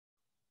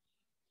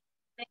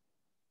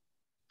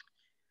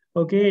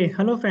Okay,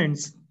 hello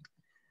friends.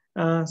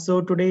 So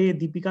today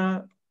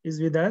Deepika is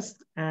with us,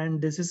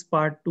 and this is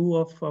part two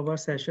of our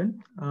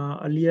session.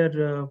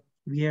 Earlier,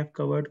 we have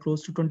covered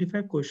close to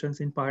 25 questions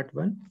in part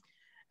one,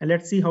 and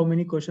let's see how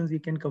many questions we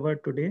can cover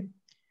today.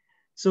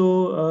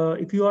 So,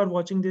 if you are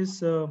watching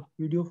this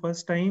video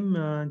first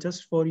time,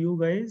 just for you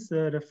guys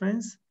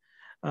reference,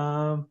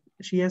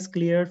 she has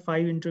cleared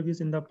 5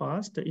 interviews in the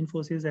past: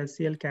 Infosys,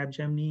 HCL,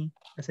 Capgemini,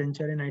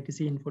 Accenture, and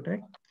ITC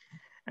Infotech.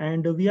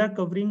 And we are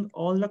covering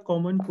all the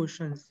common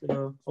questions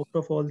out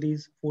of all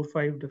these 4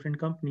 5 different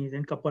companies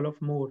and couple of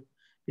more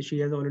which she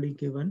has already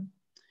given.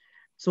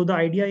 So the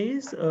idea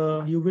is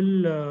you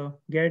will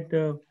get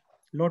a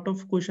lot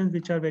of questions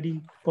which are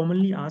very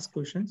commonly asked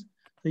questions.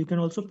 So you can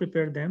also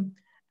prepare them.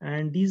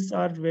 And these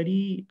are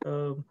very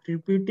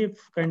repetitive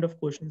kind of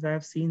questions. I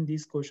have seen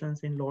these questions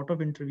in a lot of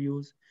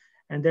interviews.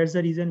 And that's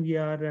the reason we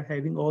are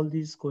having all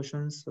these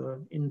questions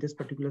in this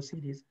particular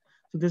series.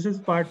 So this is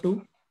part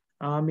two.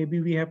 Maybe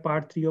we have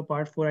part three or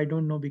part four. I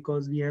don't know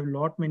because we have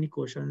lot many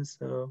questions.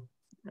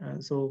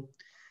 So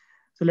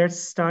let's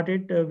start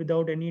it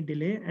without any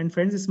delay. And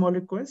friends, a small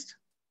request: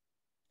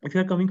 if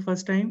you're coming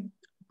first time,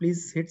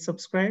 please hit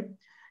subscribe.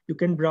 You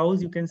can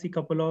browse, you can see a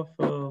couple of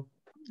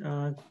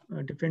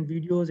different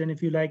videos, and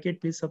if you like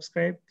it, please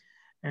subscribe.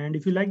 And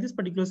if you like this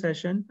particular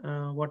session,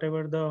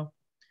 whatever the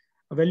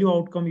value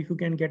outcome, if you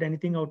can get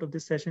anything out of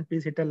this session,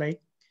 please hit a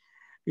like.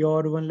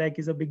 Your one like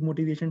is a big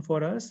motivation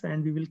for us,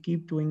 and we will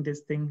keep doing this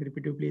thing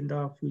repeatedly in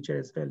the future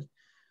as well.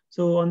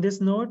 So on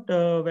this note,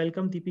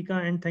 welcome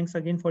Deepika, and thanks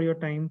again for your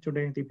time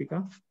today,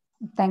 Deepika.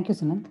 Thank you,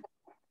 Sunand.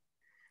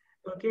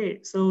 Okay,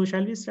 so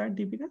shall we start,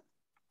 Deepika?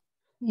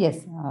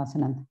 Yes,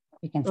 Sunand,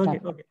 we can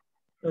start.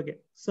 Okay.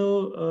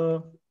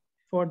 So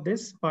for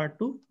this part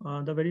two,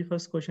 the very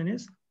first question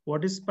is,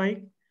 what is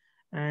Spike,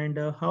 and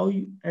how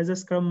you, as a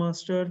Scrum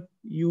Master,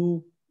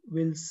 you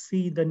will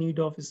see the need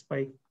of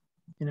Spike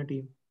in a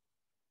team?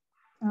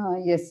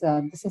 Yes,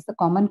 this is the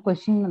common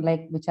question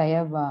like which I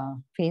have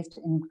faced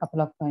in a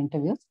couple of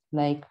interviews.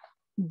 Like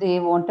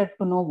they wanted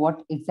to know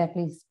what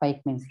exactly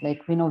spike means.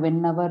 Like we know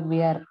whenever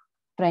we are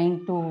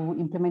trying to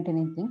implement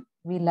anything,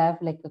 we'll have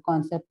like a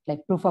concept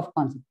like proof of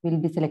concept. We'll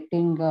be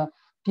selecting a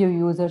few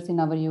users in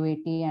our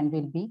UAT and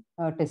we'll be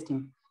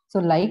testing. So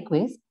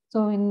likewise,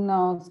 so in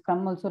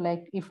Scrum also,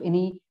 like if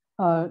any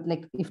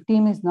like if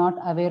team is not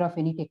aware of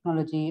any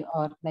technology,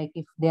 or like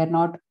if they are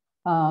not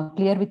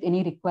clear with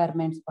any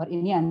requirements or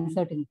any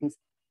uncertainties,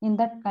 in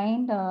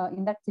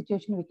that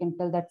situation we can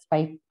tell that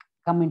spike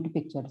come into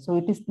picture. So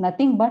it is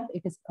nothing but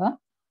it is a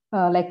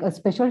like a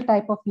special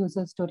type of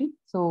user story,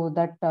 so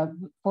that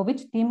for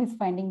which team is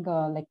finding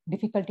like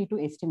difficulty to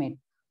estimate,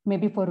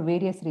 maybe for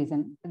various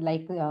reasons,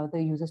 like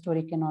the user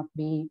story cannot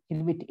be,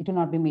 it will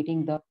not be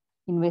meeting the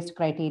invest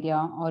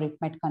criteria, or it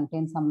might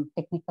contain some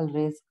technical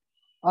risk,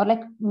 or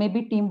like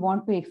maybe team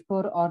want to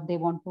explore or they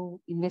want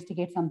to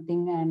investigate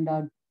something,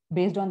 and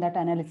based on that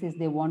analysis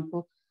they want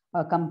to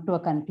come to a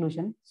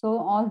conclusion. So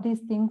all these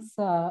things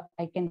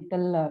I can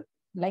tell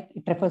like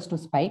it refers to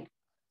spike.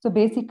 So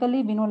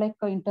basically we know like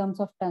in terms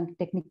of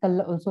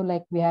technical also,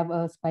 like we have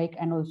a spike,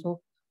 and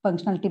also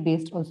functionality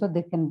based also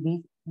they can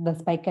be, the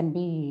spike can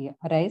be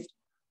raised.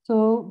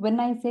 So when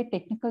I say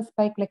technical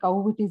spike, like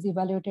how it is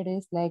evaluated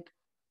is like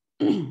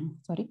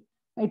sorry,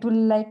 it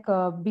will like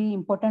be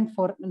important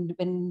for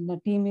when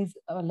the team is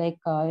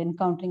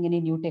encountering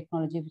any new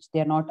technology which they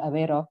are not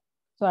aware of.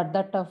 So at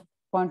that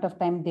point of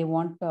time they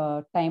want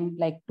time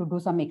like to do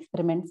some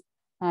experiments,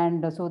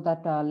 and so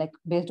that like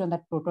based on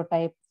that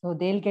prototype, so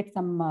they'll get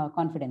some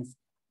confidence.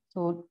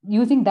 So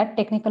using that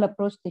technical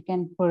approach they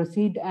can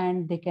proceed,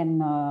 and they can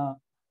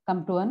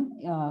come to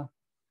an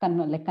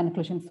like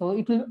conclusion. So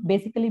it will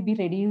basically be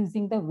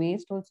reducing the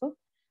waste also,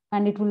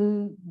 and it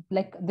will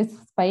like this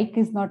spike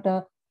is not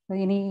a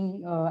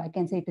any I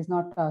can say it is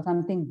not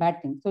something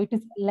bad thing. So it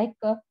is like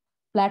a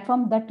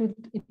platform that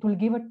it will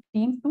give a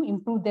team to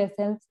improve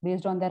themselves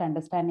based on their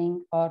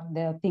understanding or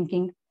their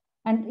thinking,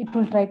 and it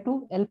will try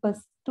to help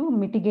us to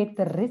mitigate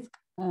the risk,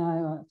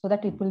 so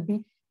that it will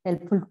be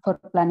helpful for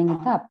planning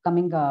the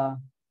upcoming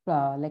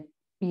like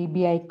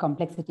PBI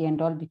complexity and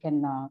all. We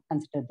can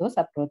consider those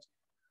approach.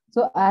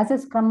 So as a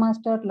Scrum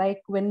Master,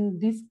 like when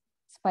these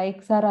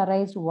spikes are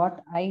arised,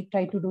 what I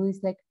try to do is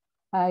like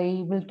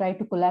I will try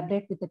to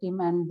collaborate with the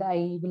team, and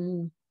I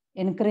will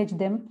encourage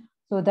them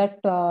so that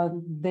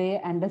they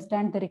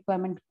understand the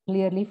requirement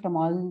clearly from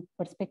all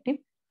perspective.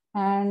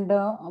 And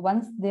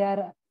once they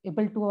are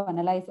able to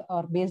analyze,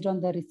 or based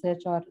on the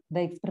research or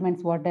the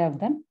experiments what they have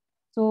done,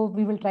 so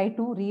we will try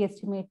to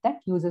re-estimate that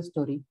user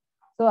story.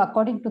 So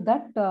according to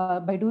that,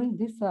 by doing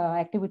this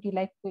activity,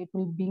 like it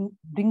will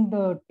bring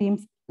the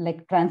teams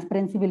like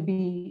transparency will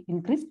be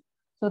increased,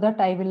 so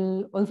that I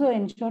will also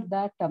ensure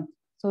that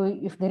so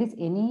if there is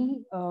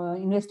any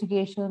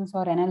investigations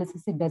or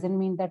analysis, it doesn't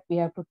mean that we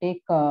have to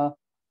take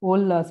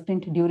whole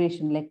sprint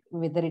duration, like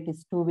whether it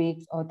is 2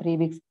 weeks or 3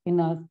 weeks,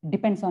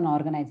 depends on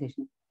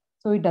organization.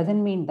 So it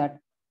doesn't mean that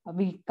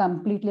we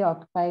completely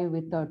occupy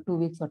with 2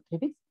 weeks or 3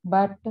 weeks,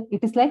 but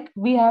it is like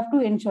we have to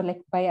ensure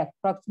like by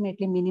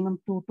approximately minimum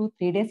 2 to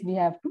 3 days we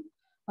have to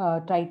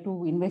try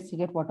to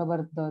investigate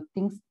whatever the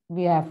things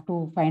we have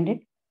to find it.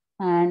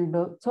 And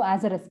so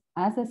as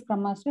a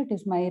Scrum Master, it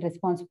is my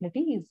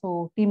responsibility.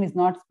 So team is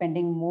not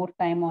spending more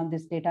time on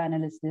this data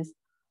analysis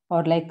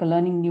or like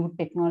learning new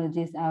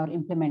technologies or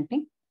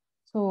implementing.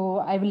 So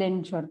I will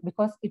ensure,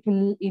 because it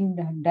will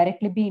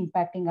directly be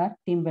impacting our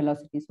team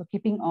velocity. So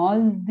keeping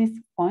all these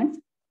points,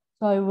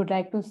 so I would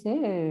like to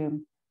say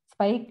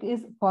Spike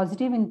is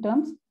positive in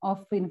terms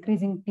of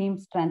increasing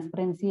team's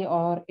transparency,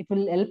 or it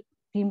will help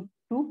team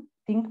to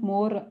think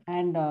more,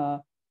 and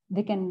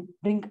they can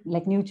bring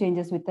like new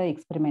changes with the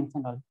experiments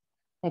and all.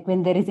 Like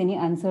when there is any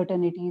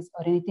uncertainties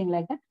or anything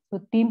like that, so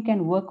team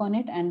can work on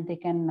it and they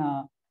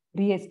can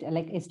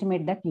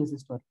estimate that user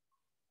story.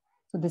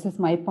 So this is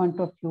my point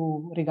of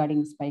view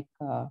regarding Spike,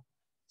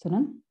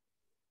 Sunan.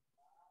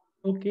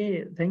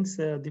 Okay, thanks,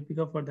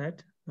 Deepika, for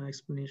that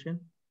explanation.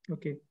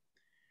 Okay,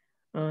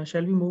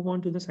 shall we move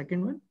on to the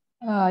second one?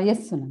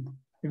 Yes, Sunan.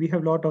 We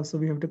have a lot also,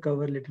 we have to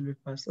cover a little bit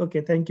first. Okay,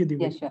 thank you,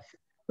 Deepika. Yeah, sure.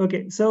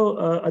 Okay, so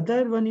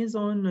other one is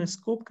on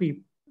scope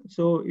creep.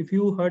 So if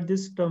you heard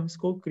this term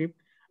scope creep,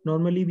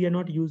 normally we are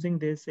not using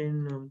this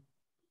in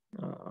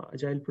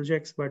agile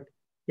projects, but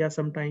yeah,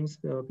 sometimes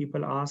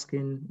people ask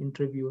in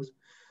interviews.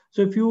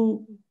 So if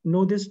you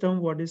know this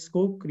term, what is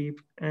scope creep,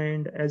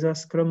 and as a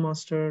Scrum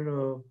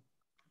Master,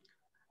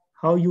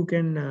 how you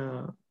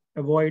can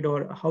avoid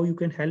or how you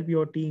can help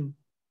your team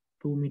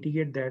to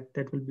mitigate that,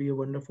 that will be a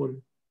wonderful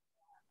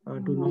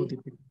to know.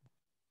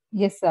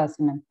 Yes,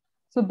 Sunan.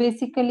 So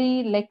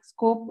basically, like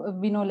scope,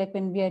 we know like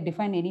when we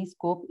define any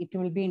scope, it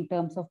will be in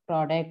terms of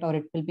product or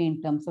it will be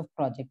in terms of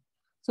project.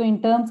 So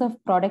in terms of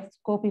product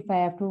scope, if I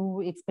have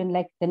to explain,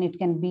 like then it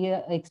can be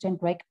a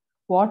extent like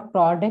what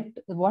product,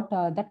 what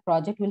that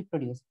project will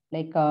produce.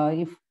 Like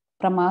if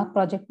from our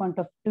project point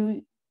of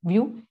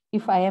view,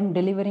 if I am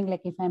delivering,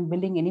 like if I'm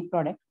building any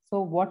product, so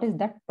what is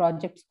that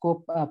project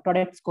scope,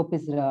 product scope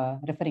is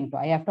referring to?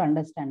 I have to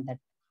understand that,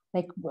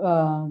 like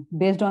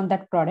based on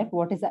that product,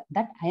 what is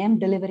that I am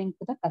delivering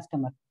to the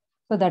customer.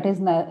 So that is,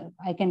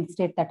 I can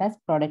state that as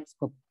product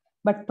scope.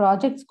 But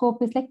project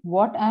scope is like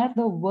what are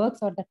the works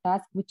or the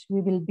tasks which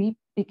we will be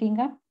picking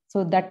up,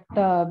 so that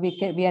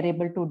we are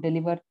able to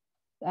deliver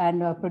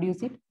and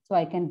produce it. So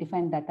I can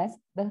define that as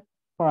the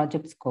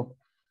project scope.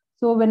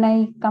 So when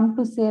I come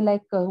to say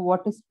like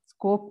what is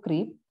scope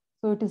creep,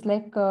 so it is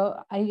like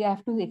I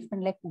have to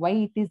explain like why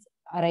it is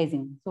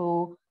arising.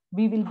 So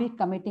we will be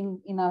committing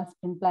in a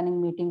sprint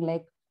planning meeting,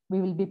 like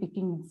we will be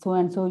picking so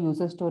and so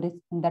user stories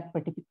in that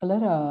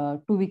particular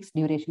 2 weeks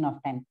duration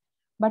of time.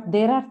 But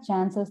there are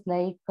chances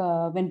like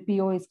when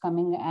PO is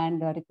coming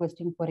and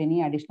requesting for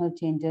any additional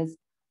changes,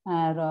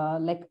 or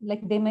like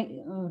they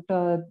may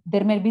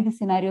there may be the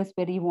scenarios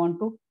where you want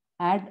to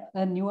add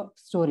new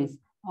stories,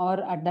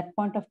 or at that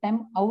point of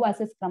time, how as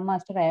a Scrum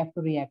Master I have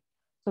to react.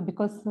 So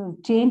because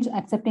change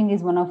accepting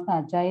is one of the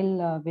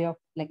agile way of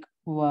like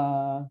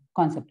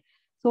concept.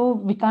 So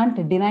we can't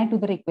deny to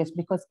the request,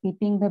 because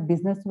keeping the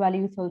business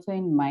values also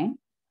in mind,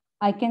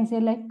 I can say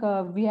like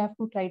we have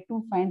to try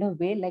to find a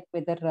way like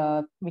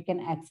whether we can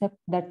accept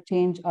that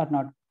change or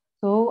not.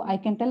 So I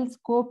can tell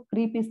scope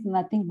creep is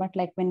nothing but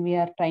like when we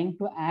are trying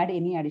to add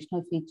any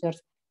additional features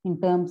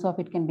in terms of,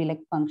 it can be like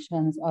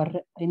functions or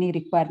any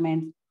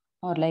requirements,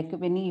 or like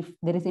when if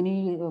there is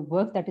any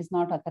work that is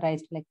not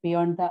authorized, like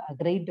beyond the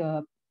agreed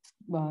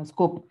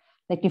scope,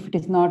 like if it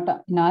is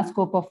not in our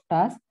scope of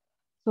task.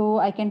 So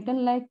I can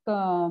tell like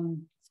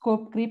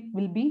scope creep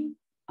will be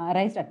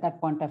arise at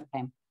that point of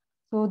time.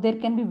 So there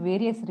can be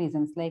various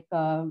reasons, like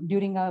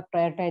during our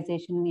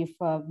prioritization, if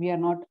we are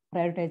not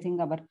prioritizing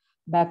our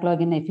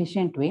backlog in an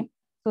efficient way.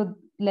 So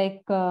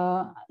like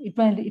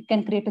it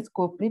can create a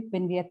scope creep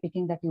when we are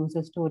picking that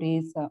user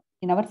stories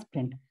in our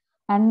sprint.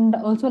 And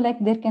also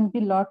like there can be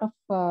a lot of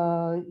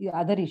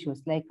other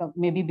issues, like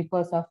maybe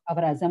because of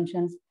our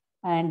assumptions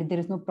and there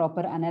is no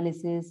proper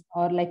analysis,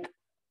 or like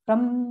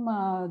from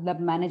the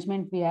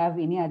management we have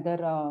any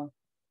other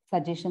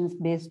suggestions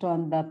based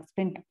on the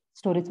sprint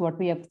stories what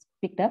we have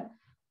picked up.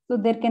 So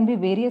there can be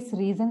various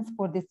reasons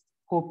for this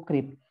scope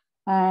creep.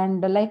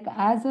 And like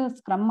as a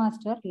Scrum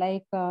Master,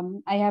 like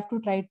I have to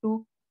try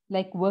to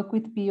like work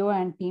with PO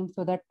and team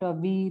so that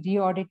we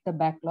re-audit the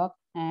backlog.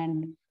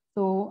 And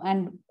so,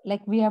 and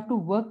like we have to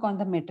work on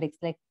the metrics,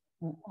 like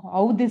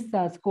how this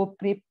scope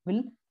creep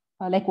will,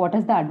 like what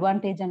is the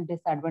advantage and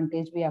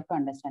disadvantage we have to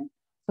understand.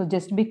 So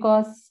just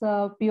because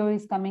PO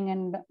is coming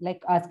and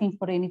like asking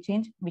for any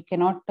change, we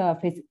cannot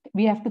face it.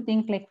 We have to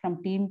think like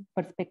from team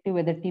perspective,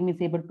 whether team is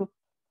able to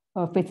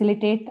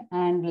facilitate,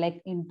 and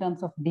like in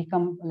terms of any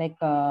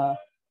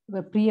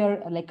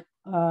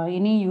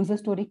user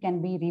story can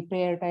be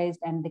reprioritized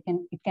and it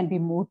can be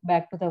moved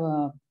back to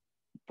the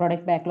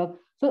product backlog.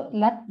 So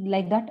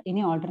like that,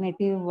 any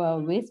alternative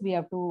ways we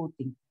have to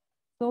think.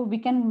 So we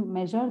can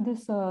measure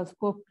this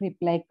scope creep,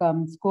 like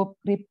scope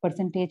creep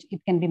percentage.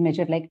 It can be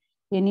measured like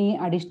any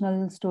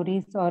additional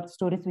stories or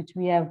stories which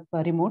we have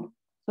removed,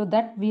 so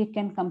that we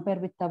can compare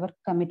with our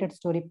committed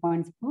story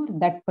points for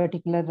that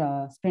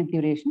particular sprint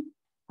duration.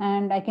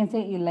 And I can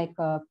say like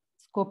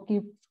scope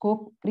creep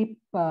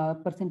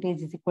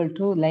percentage is equal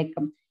to like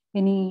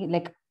any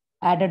like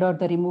added or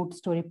the removed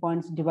story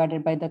points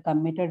divided by the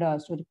committed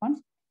story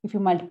points. If you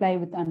multiply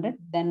with 100,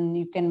 then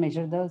you can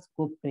measure the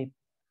scope creep.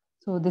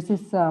 So this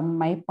is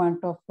my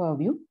point of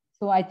view.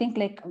 So I think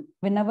like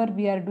whenever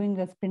we are doing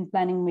a sprint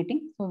planning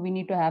meeting, so we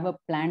need to have a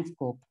planned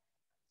scope.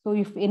 So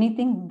if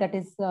anything that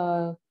is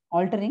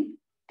altering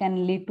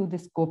can lead to the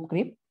scope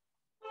creep.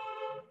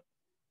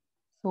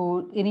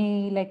 So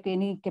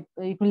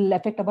it will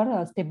affect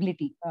our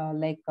stability,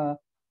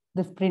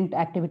 the sprint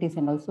activities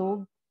and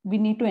also we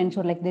need to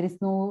ensure like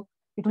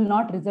it will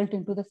not result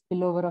into the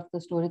spillover of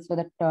the storage so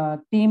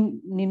that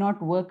team need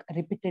not work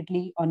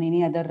repeatedly on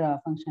any other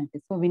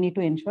functionalities. So we need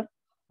to ensure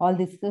all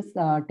this is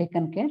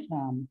taken care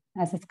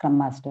as a Scrum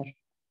Master.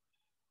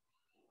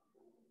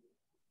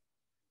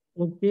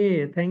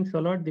 Okay, thanks a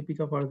lot,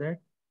 Deepika, for that.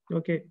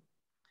 Okay.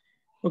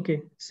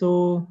 Okay,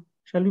 so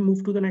shall we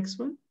move to the next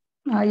one?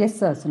 Yes,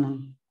 sir,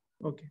 Sunan.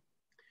 Okay.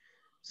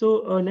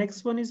 So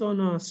next one is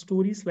on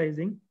story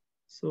slicing.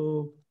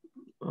 So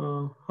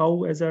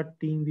how as a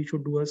team we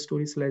should do a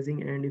story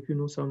slicing, and if you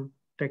know some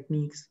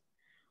techniques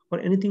or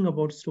anything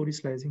about story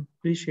slicing,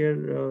 please share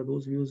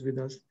those views with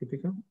us,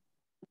 Deepika.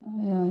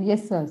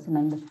 Yes, sir,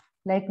 Sunand.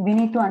 Like we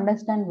need to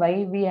understand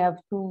why we have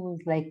to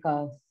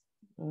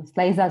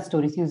slice our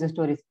stories, user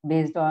stories.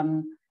 Based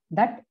on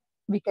that,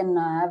 we can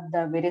have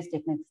the various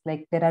techniques.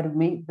 Like there are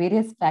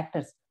various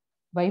factors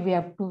why we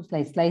have to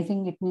slice.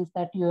 Slicing, it means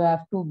that you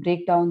have to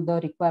break down the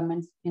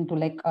requirements into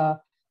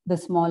the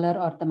smaller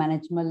or the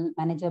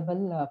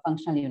manageable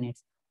functional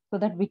units, so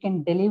that we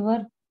can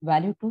deliver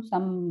value to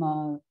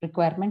some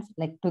requirements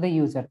like to the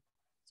user.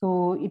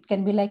 So it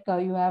can be like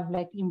you have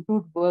like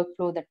improved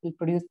workflow that will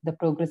produce the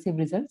progressive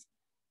results,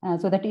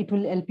 so that it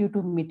will help you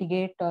to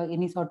mitigate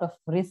any sort of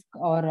risk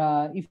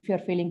or if you are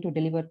failing to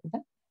deliver to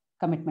the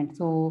commitment.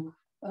 So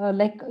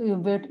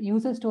where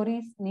user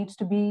stories needs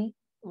to be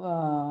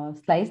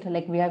sliced,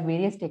 like we have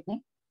various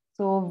techniques.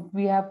 So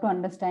we have to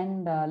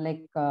understand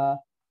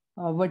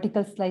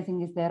vertical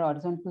slicing is there,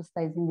 horizontal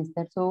slicing is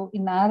there. So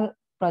in our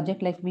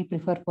project, like we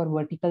prefer for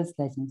vertical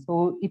slicing.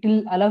 So it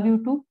will allow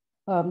you to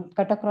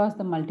cut across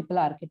the multiple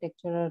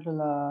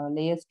architectural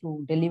layers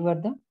to deliver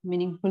the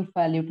meaningful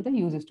value to the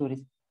user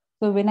stories.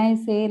 So when I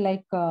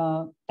say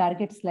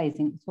target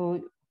slicing,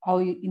 so how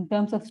in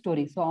terms of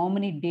story, so how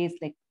many days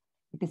like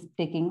it is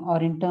taking,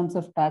 or in terms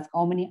of task,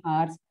 how many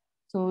hours.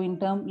 So in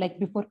term like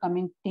before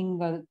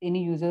committing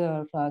any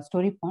user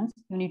story points,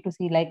 you need to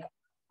see like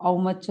how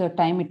much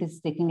time it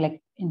is taking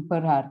like in per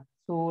hour.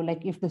 So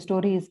like if the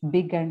story is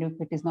big and if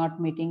it is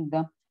not meeting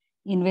the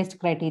invest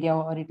criteria,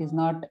 or it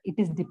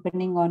is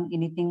depending on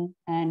anything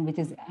and which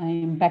is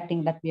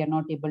impacting that we are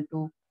not able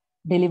to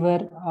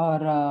deliver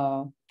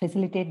or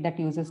facilitate that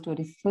user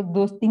stories. So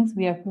those things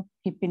we have to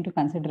keep into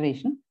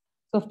consideration.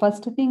 So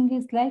first thing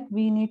is like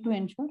we need to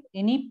ensure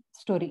any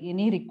story,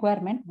 any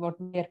requirement what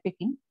we are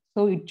picking,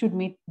 so it should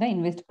meet the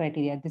invest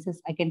criteria. This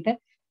is, I can tell,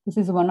 this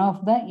is one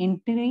of the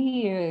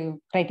entry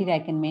criteria I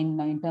can mean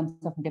in terms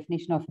of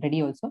definition of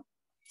ready also.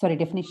 Sorry,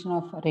 definition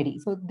of ready.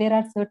 So there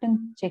are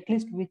certain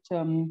checklists which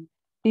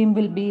team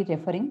will be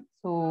referring.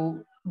 So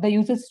the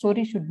user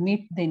story should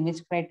meet the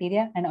invest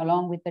criteria, and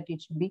along with that,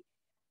 it should be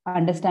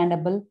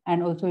understandable,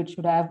 and also it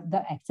should have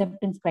the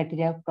acceptance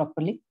criteria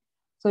properly.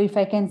 So if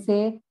I can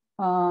say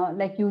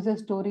like user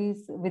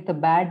stories with a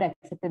bad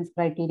acceptance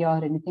criteria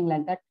or anything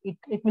like that,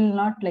 it will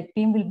not, like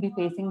team will be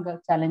facing the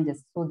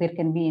challenges. So there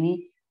can be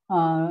any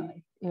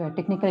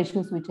technical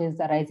issues which is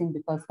arising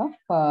because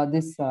of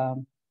this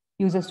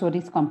user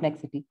stories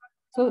complexity.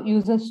 So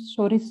user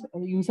story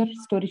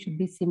should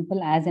be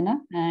simple as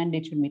enough, and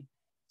it should meet.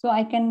 So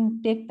I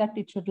can take that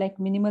it should like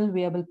minimal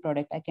viable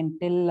product. I can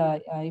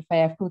tell if I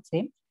have to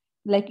say,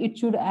 like it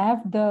should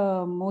have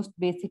the most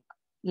basic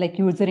like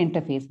user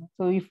interface.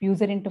 So if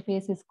user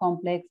interface is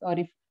complex, or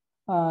if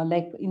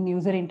like in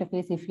user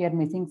interface, if you are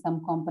missing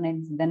some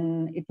components,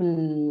 then it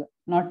will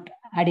not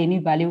add any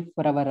value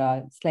for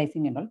our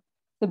slicing and all.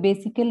 So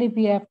basically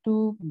we have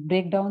to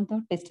break down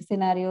the test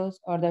scenarios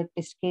or the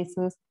test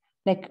cases.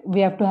 Like we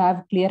have to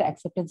have clear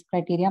acceptance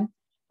criteria,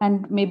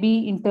 and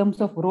maybe in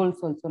terms of roles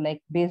also,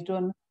 like based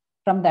on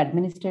from the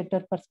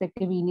administrator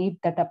perspective, we need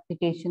that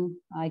application.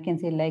 I can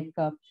say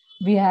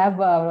we have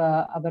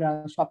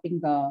our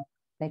shopping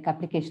like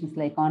applications,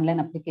 like online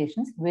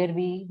applications where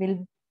we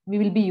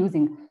will be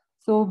using.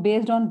 So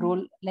based on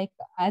role, like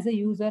as a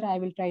user, I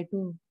will try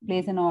to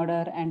place an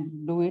order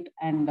and do it,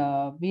 and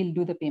we'll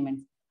do the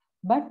payments.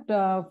 But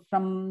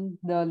from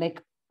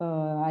the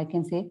I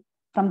can say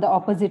from the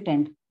opposite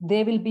end,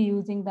 they will be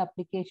using the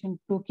application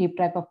to keep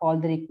track of all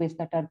the requests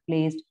that are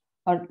placed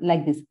or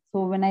like this.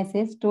 So when I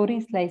say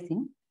story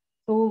slicing,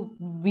 so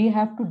we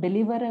have to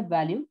deliver a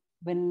value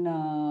when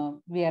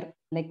we are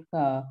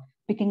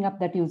picking up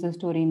that user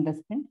story in the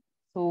sprint.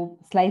 So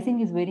slicing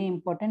is very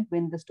important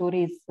when the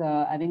story is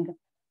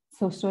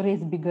story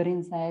is bigger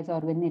in size, or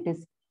when it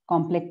is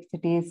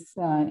complexities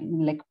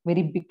like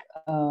very big,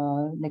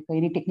 like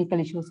any technical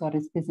issues or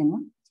risk is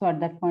involved. So at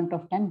that point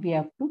of time, we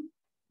have to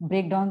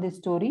break down the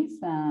stories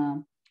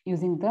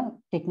using the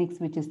techniques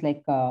which is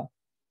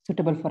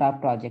suitable for our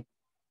project.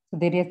 So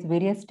there is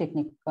various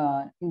technique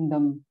in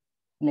the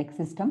like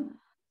system.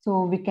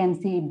 So we can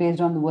see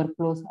based on the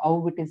workflows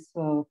how it is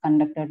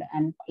conducted,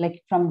 and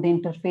like from the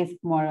interface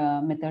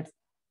more methods.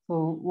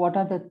 So what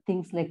are the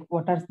things, like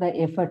what are the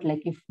effort,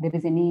 like if there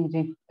is any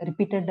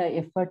repeated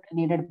effort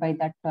needed by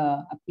that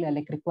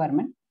like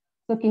requirement.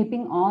 So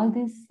keeping all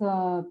these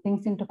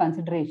things into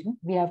consideration,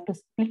 we have to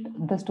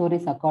split the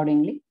stories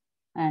accordingly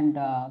and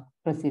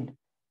proceed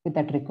with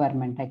that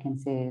requirement, I can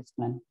say,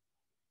 Sunan.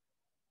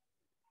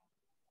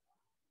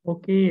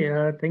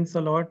 Okay, thanks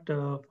a lot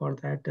for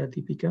that,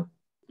 Deepika.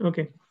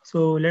 Okay,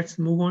 so let's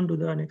move on to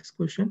the next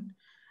question.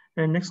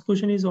 And next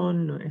question is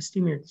on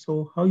estimate.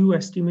 So how you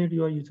estimate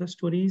your user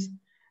stories,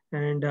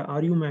 and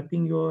are you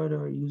mapping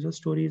your user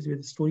stories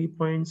with story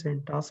points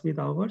and tasks with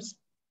hours?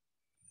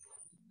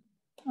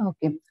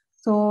 Okay.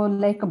 So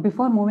like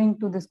before moving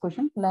to this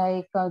question,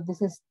 like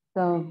this is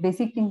the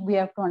basic thing we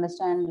have to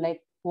understand,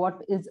 like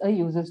what is a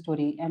user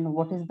story and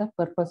what is the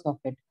purpose of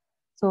it.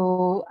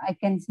 So I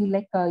can see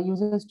like a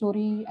user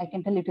story, I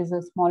can tell it is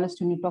the smallest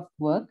unit of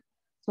work.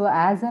 So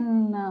as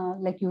an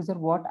like user,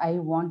 what I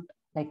want,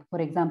 like for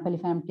example,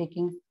 if I'm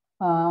taking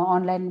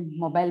online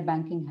mobile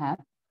banking app,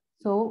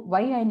 so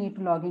why I need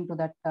to log into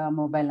that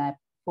mobile app,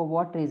 for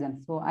what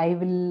reason? So I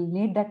will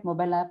need that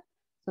mobile app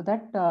so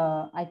that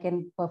I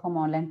can perform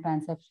online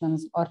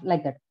transactions or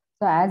like that.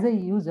 So as a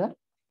user,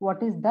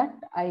 what is that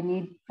I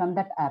need from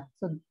that app?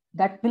 So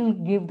that will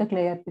give the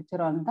clear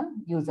picture on the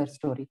user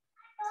story.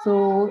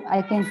 So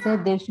I can say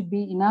there should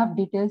be enough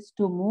details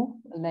to move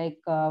like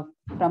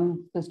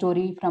from the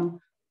story from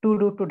to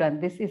do to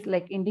done. This is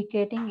like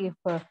indicating if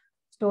a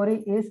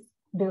story is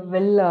the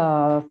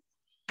well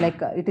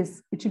like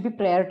it should be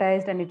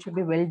prioritized and it should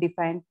be well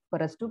defined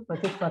for us to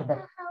proceed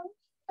further.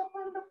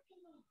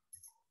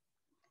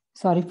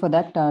 Sorry for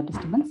that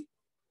disturbance.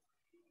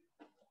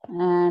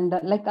 And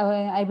like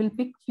I will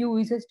pick few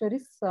user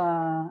stories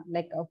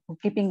like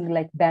keeping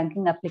like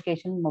banking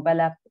application mobile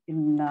app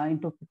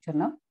into picture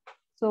now.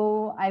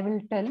 So I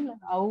will tell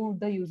how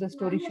the user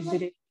story should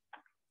be,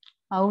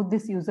 how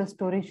this user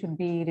story should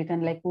be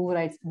written, like who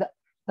writes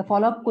the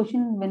follow-up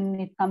question when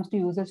it comes to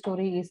user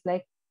story is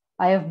like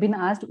I have been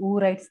asked who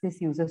writes this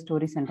user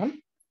story central.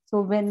 So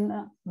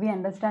when we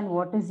understand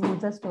what is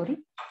user story,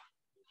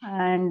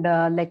 and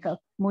like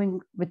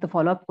moving with the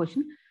follow-up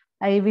question,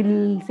 I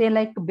will say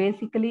like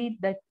basically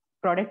that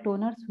product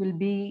owners will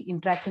be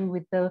interacting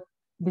with the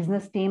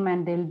business team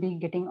and they'll be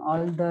getting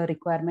all the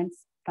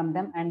requirements from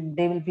them, and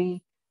they will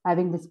be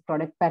having this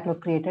product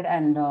backlog created,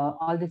 and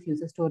all these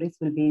user stories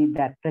will be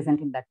that present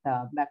in that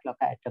backlog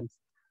items.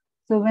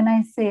 So when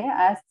I say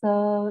as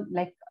a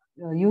like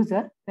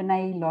user, when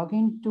I log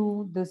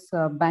into this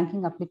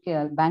banking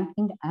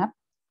app,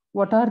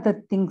 what are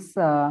the things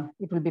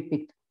it will be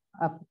picked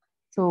up?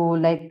 So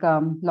like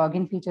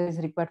login feature is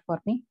required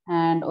for me,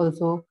 and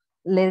also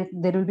there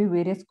will be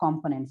various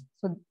components.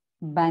 So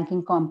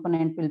banking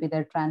component will be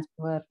the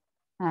transfer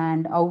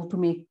and how to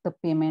make the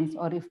payments,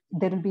 or if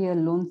there will be a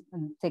loan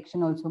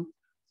section also.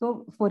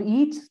 So for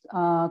each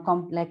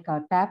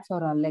tabs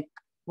or like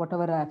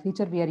whatever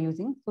feature we are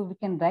using, so we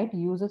can write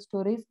user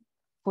stories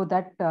for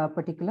that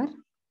particular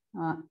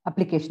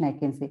application, I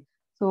can say.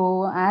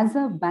 So as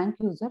a bank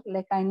user,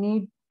 like I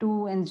need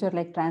to ensure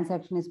like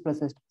transaction is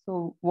processed.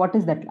 So what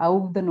is that?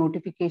 How the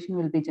notification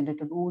will be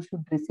generated? Who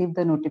should receive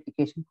the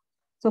notification?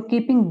 So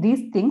keeping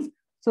these things.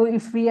 So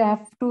if we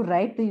have to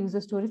write the user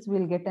stories,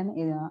 we'll get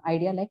an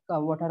idea like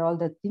what are all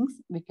the things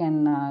we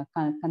can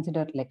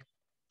consider, like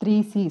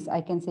 3 C's.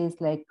 I can say is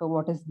like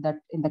what is that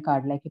in the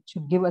card? Like it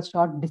should give a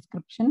short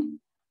description.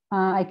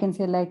 I can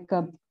say like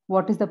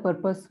what is the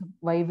purpose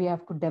why we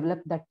have to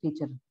develop that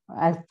feature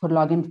as for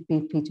login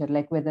feature,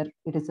 like whether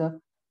it is a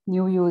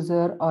new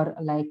user or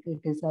like it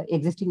is an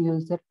existing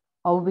user,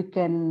 how we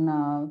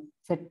can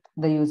set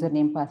the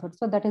username password.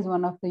 So that is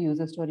one of the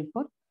user story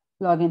for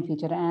login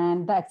feature.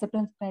 And the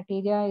acceptance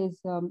criteria is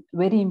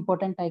very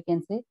important, I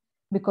can say,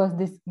 because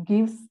this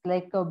gives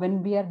like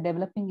when we are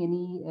developing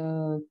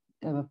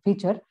any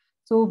feature,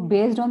 so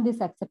based on this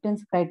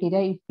acceptance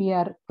criteria, if we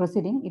are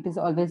proceeding, it is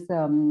always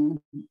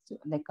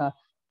like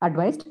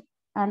advised.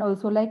 And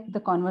also like the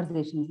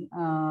conversations,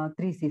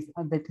 3 C's,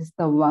 that is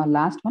the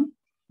last one,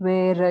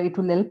 where it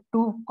will help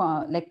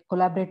to like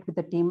collaborate with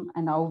the team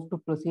and how to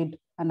proceed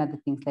and other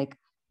things. Like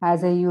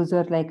as a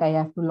user, like I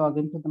have to log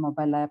into the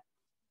mobile app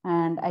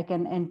and I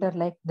can enter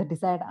like the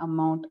desired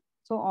amount.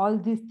 So all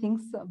these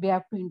things we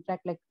have to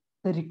interact, like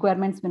the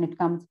requirements when it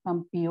comes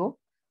from PO.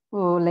 So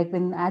like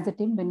when as a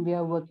team, when we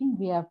are working,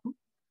 we have to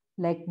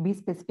like be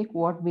specific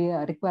what we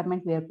are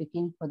requirement we are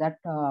picking for that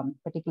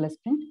particular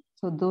sprint.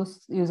 So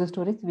those user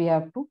stories we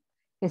have to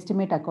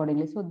estimate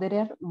accordingly. So there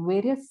are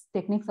various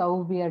techniques how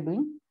we are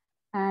doing,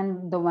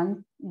 and the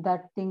one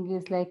that thing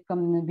is like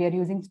we are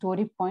using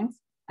story points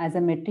as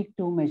a metric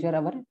to measure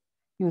our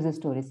user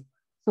stories.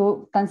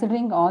 So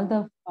considering all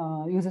the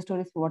user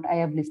stories what I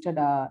have listed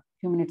a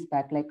few minutes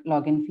back, like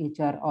login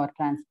feature or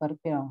transfer,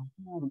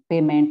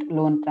 payment,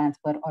 loan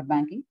transfer or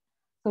banking.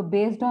 So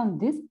based on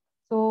this,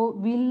 So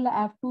we'll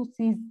have to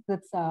see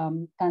this,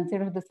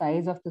 consider the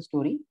size of the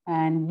story,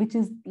 and which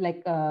is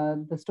like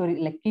the story,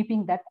 like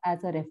keeping that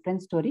as a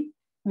reference story,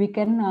 we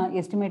can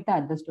estimate the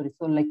other story.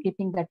 So like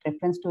keeping that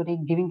reference story,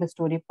 giving the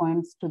story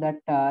points to that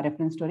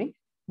reference story,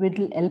 which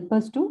will help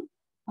us to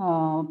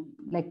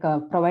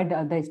provide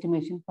the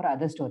estimation for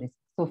other stories.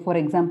 So for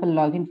example,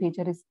 login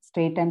feature is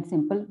straight and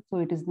simple. So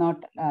it is not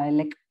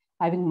like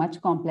having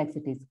much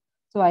complexities.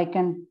 So I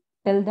can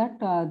tell that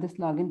this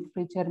login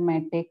feature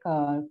may take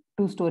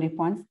 2 story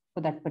points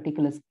for that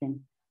particular sprint.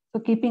 So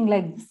keeping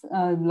like this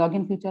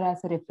login feature as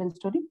a reference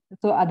story.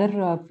 So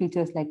other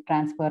features like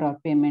transfer or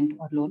payment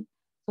or loan.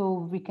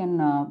 So we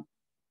can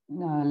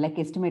like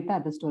estimate the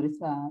other stories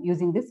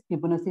using this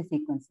Fibonacci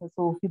sequence.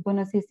 So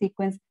Fibonacci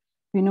sequence,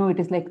 we know it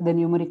is like the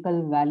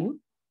numerical value.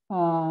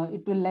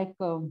 It will like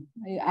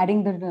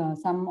adding the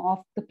sum of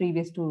the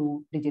previous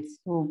 2 digits.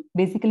 So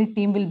basically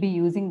team will be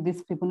using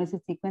this Fibonacci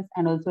sequence,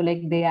 and also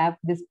like they have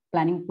this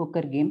planning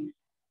poker game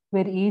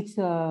where each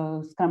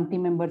Scrum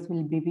team members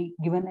will be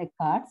given a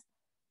cards.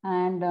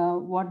 And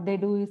what they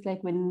do is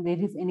like when there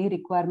is any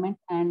requirement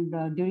and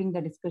during the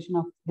discussion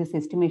of this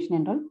estimation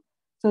and all,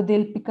 so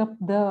they'll pick up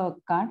the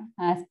card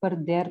as per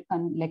their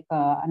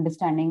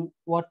understanding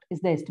what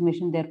is the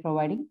estimation they're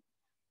providing.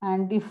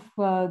 And if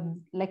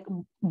like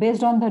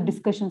based on the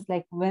discussions,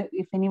 like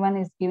if anyone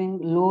is giving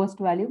lowest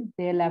value,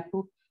 they'll have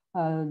to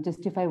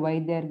justify why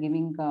they are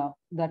giving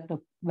that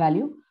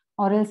value,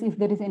 or else if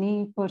there is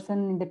any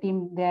person in the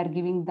team, they are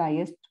giving the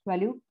highest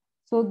value.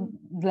 So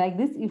like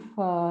this, if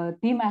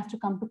team has to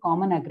come to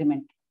common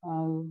agreement,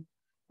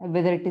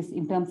 whether it is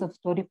in terms of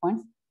story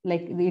points,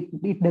 like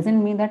it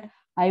doesn't mean that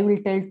I will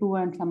tell 2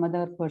 and some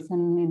other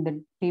person in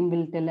the team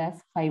will tell us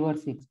 5 or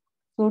 6.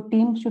 So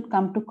teams should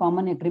come to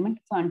common agreement.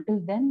 So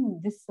until then,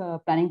 this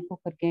planning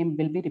poker game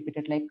will be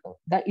repeated. Like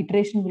the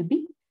iteration will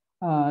be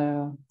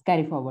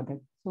carry forwarded.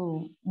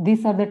 So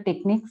these are the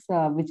techniques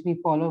which we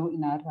follow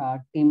in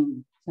our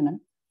team, Sunan.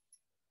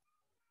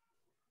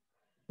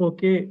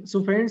 Okay,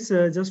 so friends,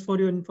 just for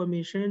your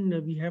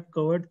information, we have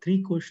covered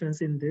 3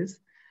 questions in this.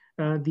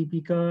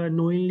 Deepika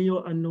knowingly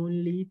or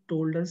unknowingly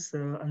told us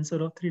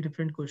answer of 3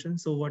 different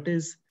questions. So what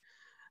is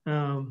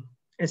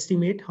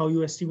estimate, how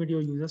you estimate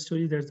your user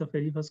story? That's the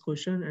very first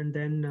question. And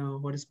then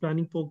what is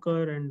planning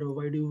poker, and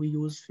why do we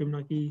use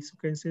Fibonacci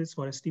sequences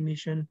for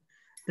estimation?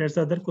 That's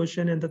the other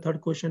question. And the third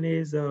question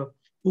is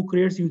who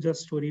creates user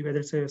story, whether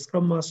it's a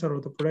Scrum Master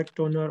or the product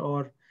owner,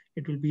 or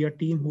it will be a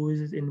team who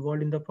is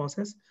involved in the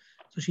process.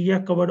 So she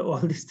has covered all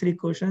these 3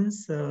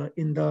 questions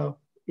in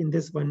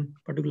this one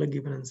particular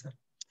given answer.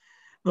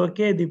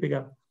 Okay,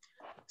 Deepika.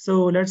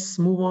 So let's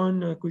move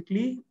on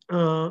quickly.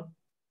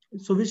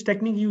 So which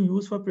technique you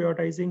use for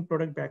prioritizing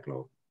product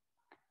backlog?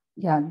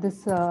 Yeah,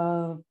 this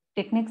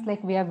techniques,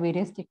 like we have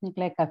various techniques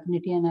like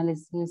affinity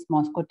analysis,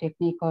 Moscow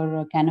technique,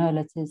 or Kano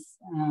analysis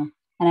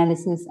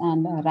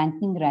and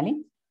ranking rally.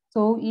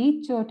 So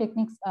each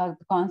techniques, the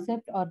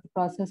concept or the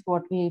process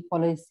what we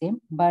follow is same,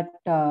 but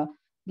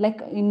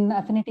like in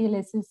affinity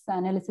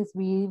analysis,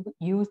 we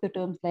use the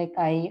terms like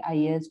high,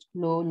 highest,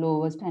 low,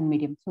 lowest, and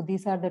medium. So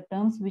these are the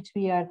terms which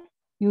we are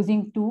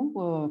using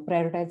to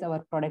prioritize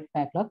our product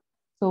backlog.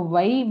 So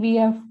why we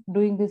are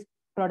doing this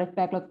product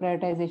backlog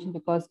prioritization?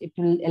 Because it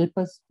will help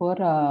us for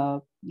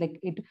like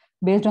it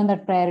based on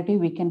that priority,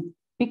 we can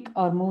pick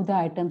or move the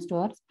items to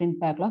our sprint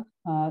backlog.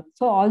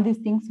 So all these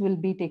things will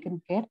be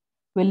taken care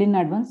well in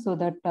advance, so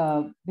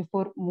that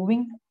before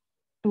moving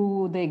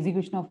to the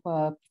execution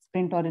of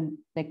sprint, or in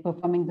like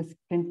performing the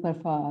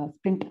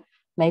sprint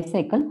life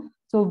cycle,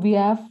 so we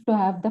have to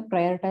have the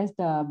prioritized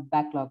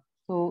backlog.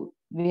 So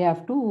we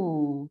have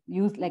to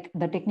use like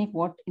the technique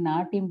what in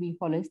our team we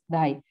follow is the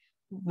high,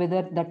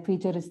 whether that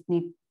feature is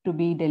need to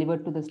be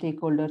delivered to the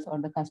stakeholders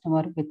or the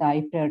customer with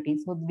high priority.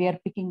 So we are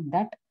picking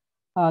that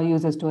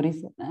user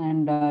stories,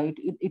 and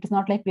it is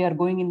not like we are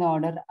going in the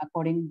order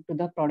according to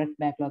the product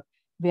backlog.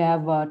 We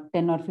have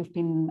 10 or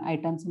 15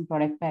 items in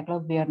product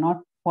backlog. We are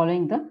not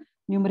following the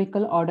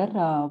numerical order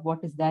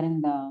what is there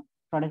in the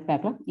product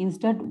backlog.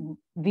 Instead,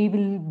 we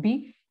will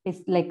be,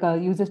 it's like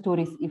user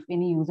stories. If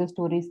any user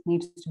stories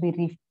needs to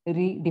be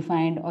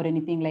redefined, or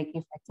anything, like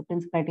if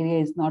acceptance criteria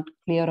is not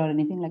clear or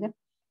anything like that,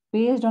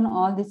 based on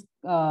all this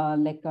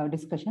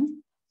discussions,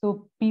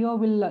 so PO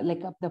will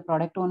like the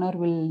product owner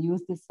will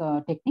use this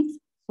techniques.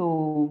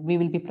 So we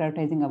will be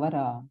prioritizing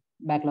our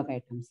backlog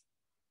items,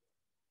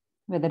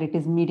 whether it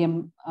is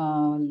medium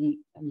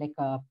like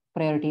a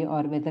priority,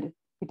 or whether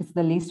it is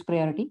the least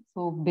priority.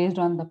 So based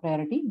on the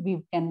priority,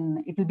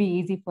 it will be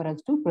easy for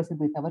us to proceed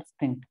with our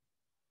sprint.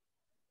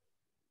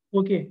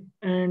 Okay,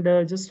 and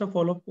just a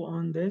follow-up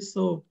on this.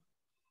 So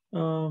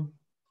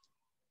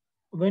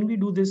when we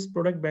do this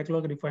product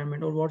backlog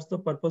refinement, or what's the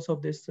purpose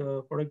of this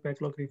product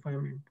backlog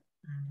refinement?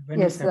 When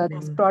yes, it's happening?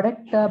 this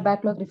product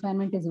backlog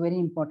refinement is very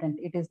important.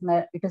 It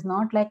is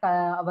not like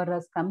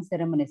our Scrum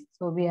ceremonies.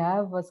 So we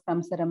have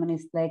Scrum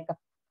ceremonies like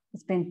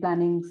sprint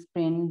planning,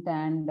 sprint,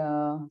 and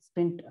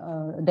sprint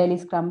daily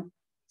Scrum,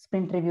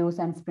 sprint reviews,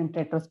 and sprint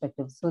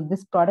retrospectives. So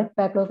this product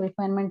backlog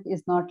refinement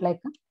is not like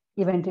an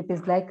event. It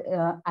is like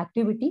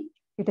activity.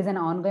 it is an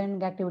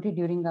ongoing activity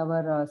during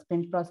our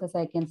sprint process,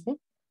 I can say.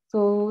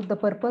 So the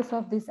purpose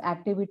of this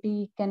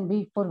activity can be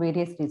for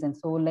various reasons.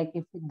 So like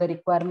if the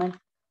requirement,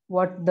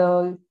 what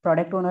the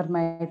product owner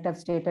might have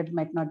stated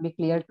might not be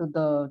clear to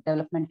the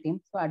development team.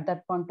 So at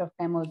that point of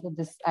time also,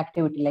 this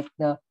activity like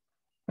the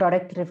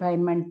product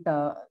refinement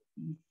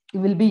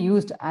will be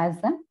used as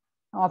an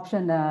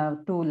option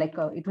to like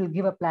it will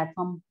give a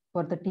platform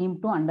for the team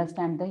to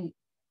understand the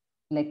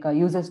like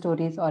user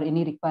stories or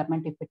any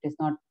requirement if it is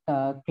not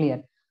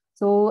clear.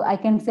 So I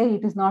can say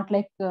it is not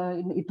like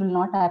it will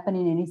not happen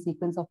in any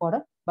sequence of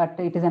order, but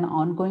it is an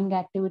ongoing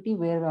activity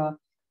where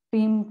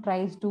team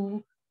tries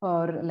to,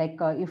 or like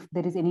if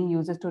there is any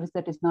user stories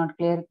that is not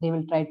clear, they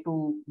will try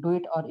to do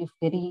it. Or if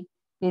there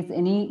is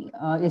any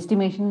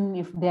estimation,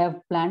 if they have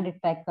planned it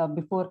like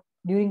before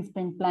during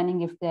sprint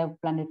planning, if they have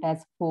planned it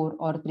as 4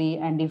 or 3,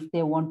 and if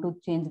they want to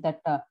change that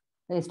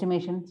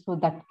estimation, so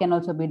that can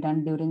also be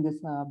done during this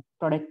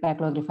product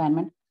backlog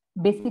refinement.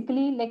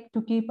 Basically, like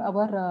to keep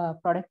our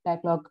product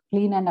backlog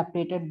clean and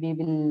updated, we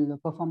will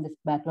perform this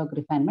backlog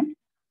refinement.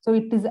 So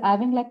it is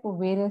having like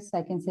various,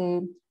 I can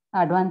say,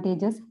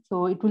 advantages.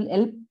 So it will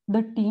help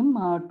the team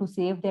to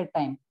save their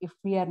time. If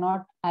we are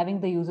not having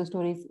the user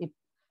stories, if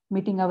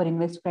meeting our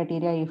invest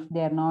criteria, if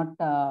they are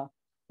not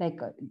like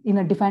in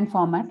a defined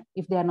format,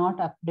 if they are not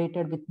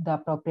updated with the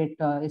appropriate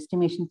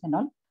estimations and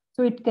all,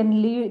 so it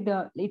can lead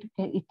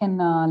it can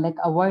like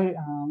avoid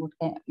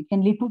it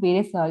can lead to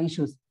various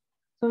issues.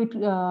 So it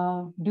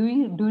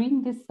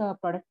during this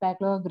product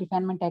backlog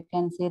refinement, I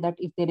can say that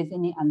if there is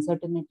any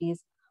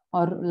uncertainties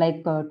or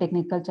like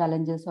technical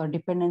challenges or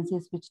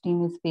dependencies which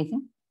team is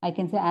facing, I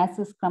can say as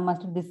a scrum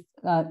master, this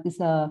is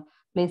a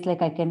place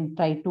like I can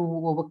try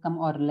to overcome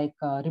or like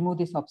remove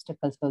these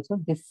obstacles also.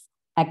 This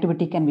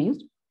activity can be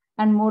used.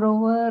 And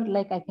moreover,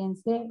 like I can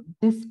say,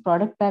 this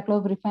product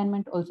backlog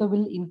refinement also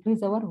will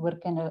increase our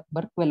work and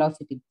work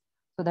velocity,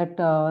 so that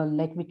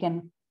like we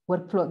can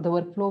the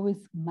workflow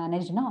is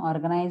managed in an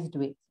organized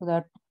way, so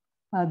that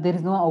there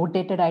is no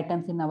outdated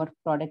items in our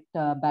product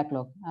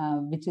backlog,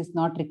 which is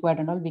not required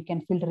and all. We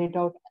can filter it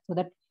out so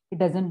that it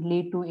doesn't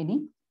lead to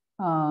any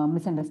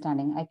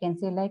misunderstanding. I can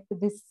say like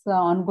this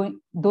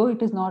ongoing, though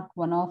it is not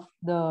one of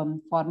the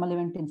formal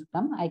event in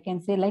Scrum, I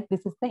can say like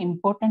this is the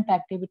important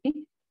activity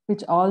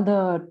which all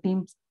the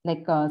teams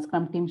like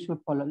Scrum teams should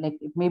follow. Like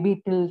maybe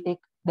it will take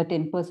the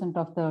 10%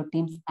 of the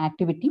team's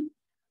activity.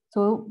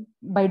 So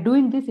by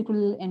doing this, it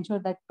will ensure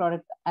that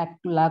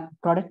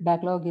product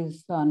backlog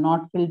is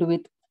not filled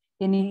with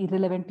any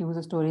irrelevant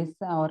user stories,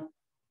 or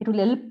it will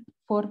help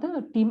for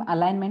the team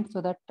alignment so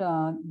that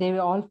they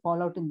will all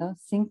fall out in the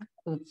sync,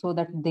 so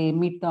that they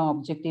meet the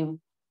objective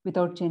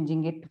without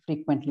changing it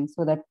frequently.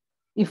 So that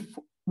if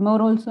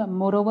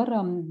moreover,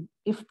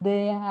 if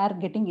they are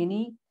getting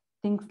any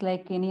things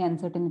like any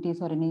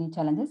uncertainties or any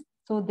challenges,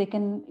 so they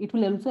can, it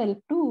will also help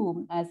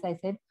to, as I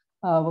said,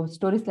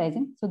 story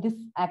slicing. So this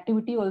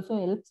activity also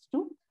helps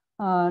to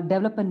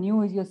develop a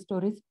new user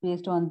stories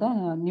based on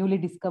the newly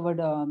discovered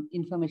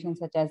information,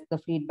 such as the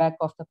feedback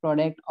of the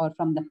product or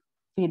from the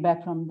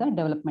feedback from the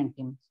development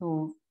team.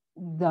 So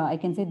I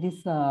can say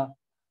this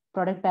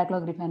product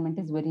backlog refinement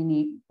is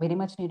very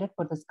much needed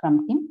for the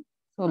Scrum team.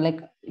 So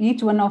like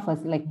each one of us,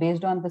 like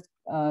based on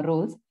the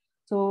roles,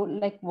 so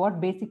like what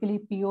basically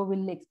PO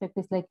will expect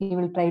is like he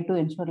will try to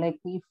ensure like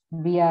if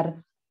we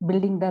are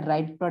building the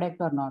right product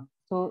or not.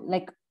 So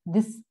like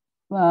this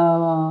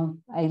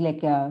I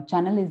like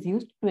channel is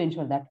used to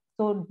ensure that.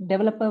 So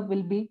developer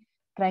will be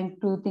trying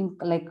to think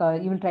like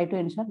you will try to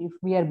ensure if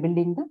we are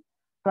building the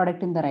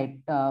product in the right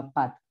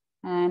path.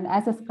 And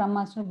as a Scrum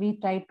Master, we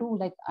try to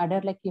like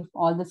adhere like if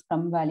all the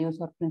Scrum values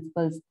or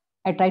principles,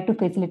 I try to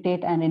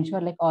facilitate and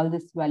ensure like all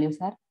these values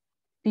are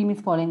team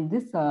is following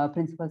these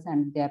principles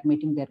and they are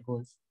meeting their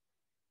goals.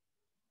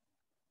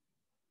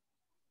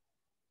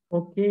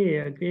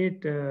 Okay,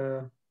 great.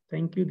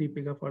 Thank you,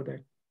 Deepika, for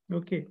that.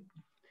 Okay.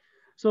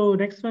 So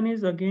next one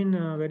is again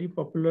a very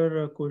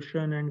popular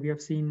question, and we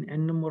have seen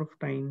n number of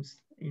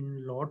times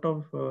in lot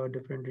of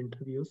different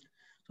interviews.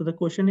 So the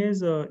question is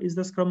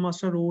the Scrum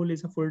Master role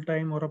is a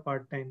full-time or a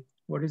part-time?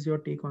 What is your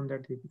take on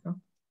that, Deepika?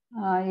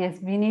 Yes,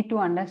 we need to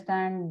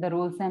understand the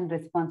roles and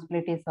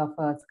responsibilities of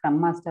a Scrum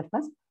Master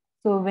first.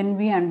 So when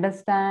we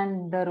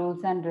understand the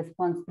roles and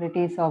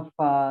responsibilities of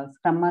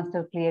Scrum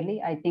Master clearly,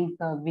 I think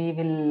we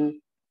will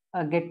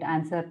get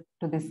answer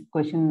to this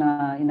question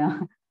in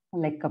a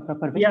like a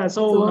proper way. Yeah.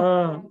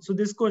 So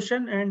this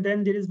question, and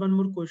then there is one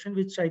more question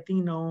which I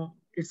think now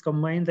it's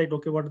combined. Like,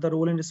 okay, what are the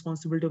role and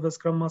responsibility of a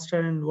Scrum Master,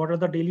 and what are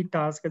the daily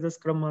tasks as a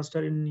Scrum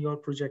Master in your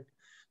project?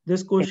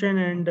 This question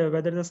and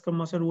whether the Scrum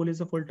Master role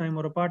is a full-time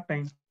or a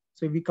part-time.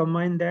 So if we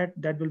combine that,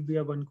 that will be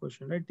a one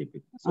question, right,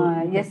 Deepika?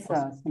 So yes,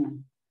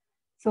 Sunan.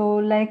 So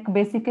like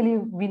basically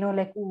we know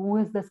like who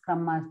is the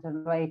Scrum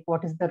Master, like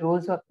what is the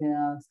roles of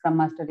Scrum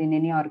Master in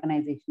any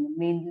organization.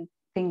 Main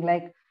thing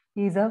like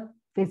he's a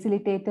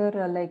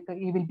facilitator, like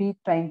he will be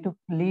trying to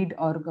lead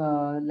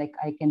or like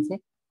I can say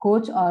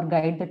coach or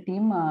guide the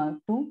team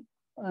to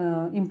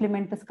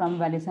implement the Scrum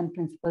values and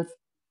principles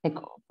like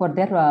for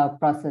their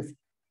process.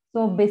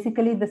 So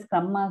basically, the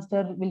Scrum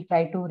Master will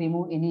try to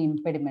remove any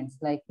impediments,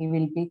 like he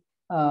will be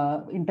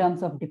in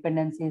terms of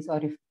dependencies, or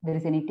if there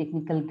is any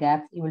technical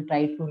gaps, he will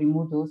try to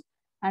remove those.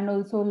 And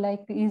also,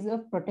 like, is a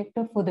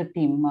protector for the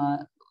team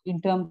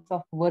in terms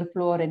of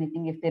workflow or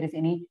anything. If there is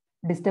any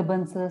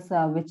disturbances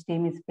which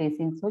team is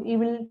facing, so he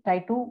will try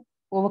to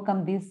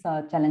overcome these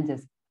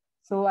challenges.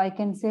 So I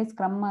can say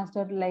Scrum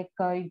Master, like,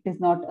 it is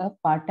not a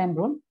part-time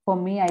role. For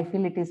me, I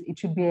feel it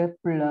should be a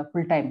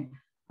full-time.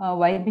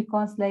 Why?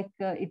 Because like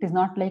it is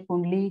not like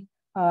only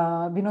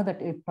we know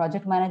that a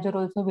project manager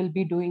also will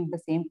be doing the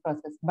same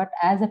process, but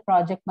as a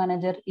project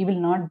manager, he will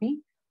not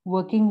be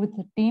working with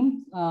the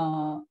team.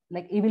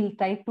 Like he will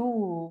try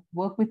to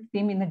work with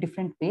team in a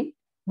different way,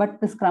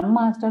 but the Scrum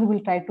Master will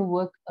try to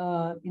work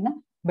in a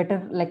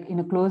better, like in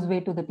a close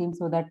way to the team,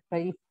 so that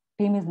if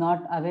team is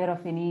not aware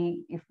of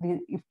any, if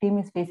team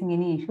is facing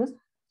any issues,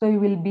 so you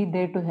will be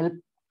there to help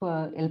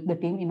the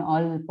team in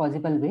all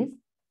possible ways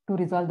to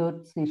resolve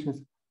those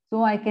issues.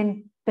 So I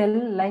can tell,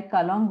 like,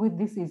 along with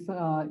this is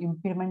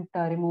impediment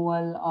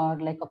removal or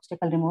like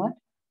obstacle removal,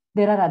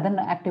 there are other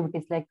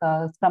activities like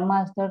Scrum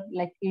Master,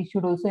 like he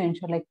should also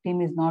ensure like team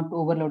is not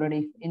overloaded.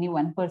 If any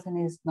one person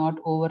is not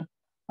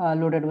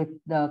overloaded with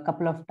the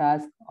couple of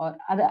tasks or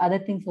other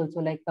things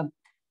also, like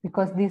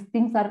because these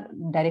things are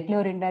directly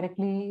or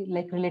indirectly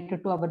like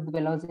related to our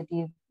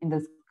velocity in the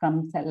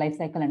Scrum life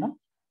cycle and all.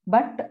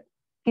 But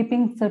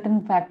keeping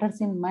certain factors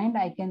in mind,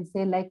 I can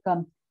say like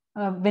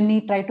when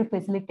we try to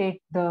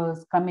facilitate the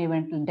Scrum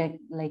event,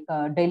 like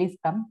daily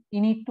Scrum, you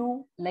need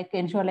to like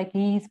ensure like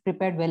he is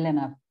prepared well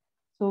enough.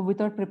 So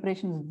without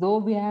preparations, though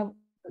we have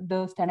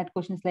the standard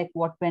questions like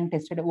what went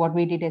yesterday, what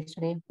we did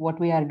yesterday, what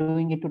we are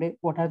doing it today,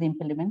 what are the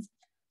impediments.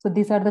 So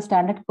these are the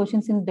standard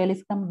questions in daily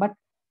Scrum, but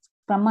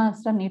Scrum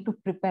Master need to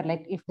prepare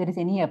like if there is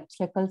any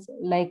obstacles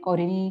like or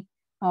any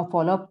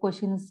follow-up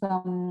questions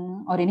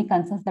or any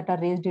concerns that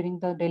are raised during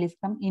the daily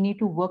Scrum, you need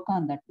to work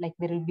on that. Like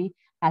there will be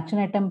action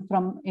item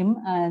from him,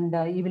 and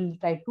he will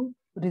try to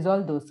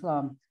resolve those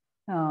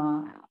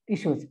uh,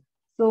 issues.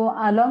 So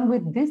along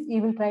with this, he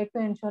will try to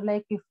ensure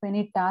like if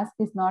any task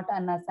is not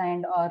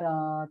unassigned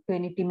or to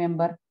any team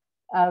member,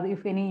 or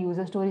if any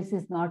user stories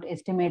is not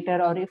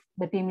estimated, or if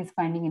the team is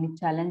finding any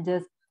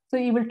challenges, so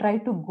he will try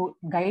to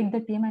guide the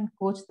team and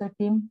coach the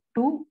team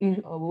to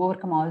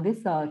overcome all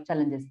these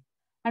challenges.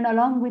 And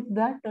along with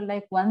that,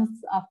 like once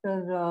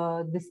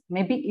after this,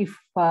 maybe if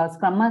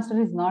Scrum Master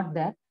is not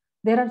there,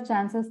 there are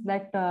chances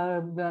that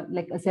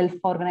like a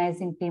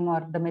self-organizing team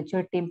or the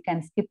mature team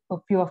can skip a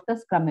few of the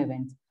Scrum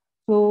events.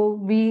 So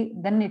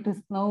then it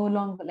is no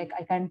longer like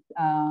I can't.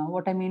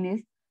 What I mean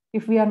is,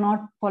 if we are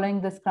not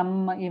following the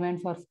Scrum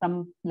events or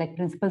Scrum like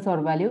principles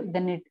or value,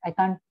 then I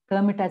can't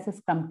term it as a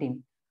Scrum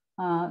team.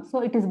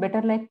 So it is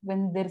better like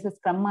when there is a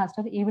Scrum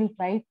Master, he will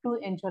try to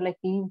ensure like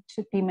each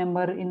team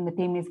member in the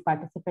team is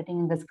participating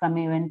in the Scrum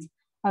events,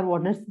 or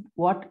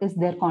what is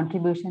their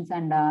contributions,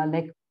 and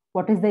like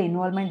what is the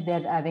involvement they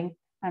are having,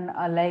 and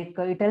like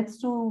it helps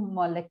to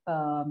like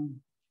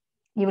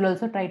he will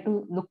also try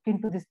to look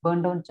into this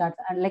burn down charts,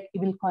 and like he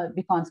will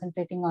be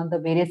concentrating on the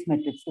various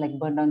metrics like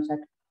burn down chart,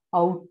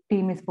 how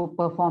team is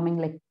performing,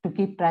 like to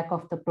keep track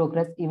of the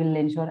progress he will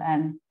ensure.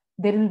 And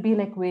there will be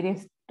like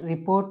various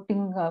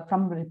reporting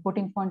from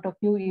reporting point of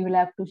view, you will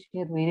have to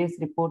share various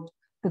reports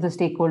to the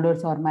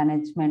stakeholders or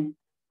management.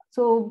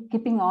 So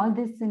keeping all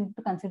this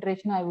into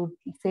consideration, I would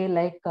say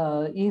like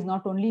he is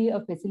not only a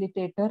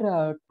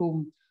facilitator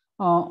to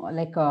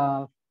like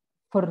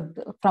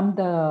from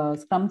the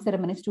Scrum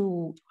ceremonies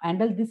to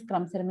handle this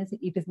Scrum ceremonies.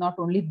 It is not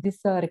only this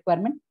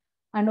requirement,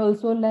 and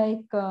also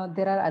like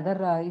there are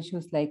other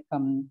issues like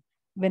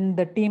when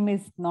the team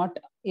is not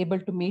able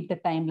to meet the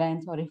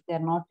timelines, or if they are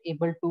not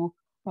able to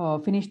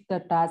finish the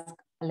task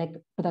like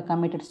to the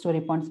committed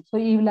story points. So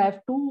you will have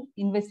to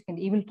investigate.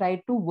 You will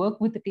try to work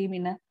with the team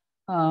in a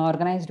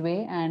organized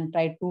way and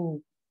try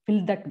to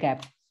fill that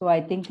gap. So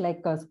I think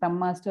like a Scrum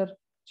Master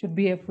should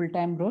be a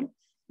full-time role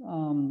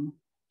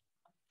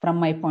from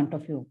my point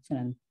of view,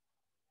 Sunand.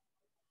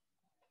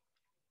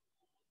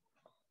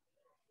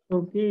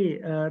 Okay,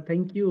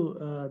 thank you,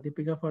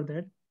 Deepika, for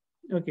that.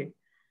 Okay,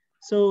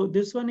 so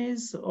this one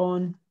is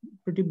on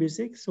pretty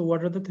basic. So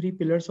what are the three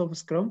pillars of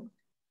Scrum,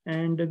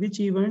 and which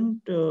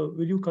event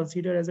will you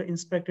consider as an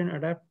inspect and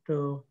adapt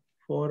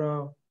for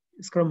a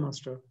Scrum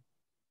Master?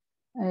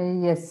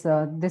 Yes,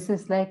 this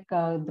is like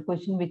the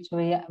question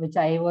which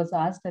I was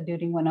asked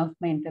during one of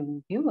my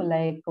interview.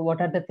 Like,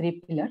 what are the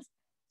three pillars?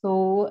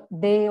 So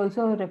they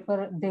also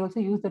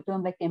use the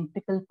term like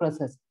empirical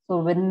process. So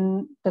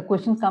when the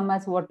question comes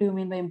as what do you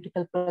mean by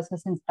empirical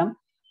process in Scrum?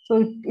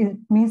 So it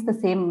means the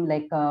same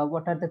like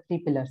what are the three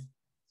pillars?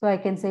 So I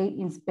can say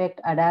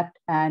inspect, adapt,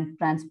 and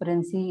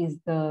transparency is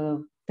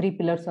the three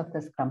pillars of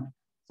the Scrum.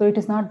 So it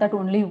is not that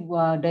only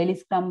daily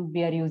Scrum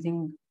we are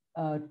using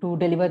to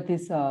deliver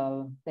this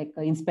like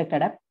inspect,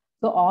 adapt.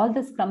 So all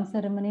the Scrum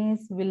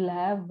ceremonies will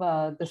have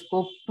the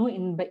scope to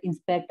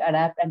inspect,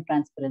 adapt, and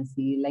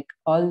transparency, like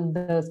all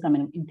the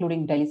Scrum,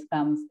 including daily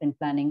Scrum, sprint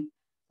planning.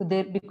 So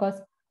there,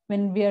 because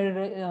when we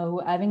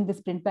are having the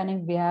sprint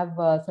planning, we have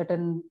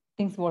certain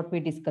things what we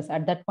discuss.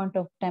 At that point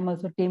of time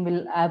also team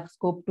will have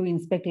scope to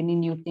inspect any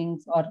new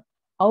things or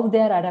how they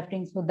are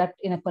adapting, so that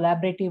in a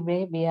collaborative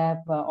way we have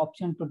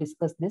option to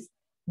discuss this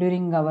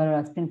during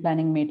our sprint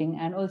planning meeting,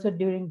 and also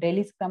during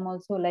daily scrum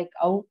also, like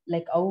how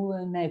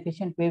in an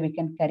efficient way we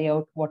can carry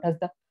out what is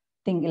the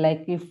thing,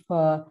 like if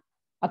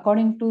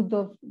according to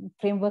the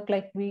framework,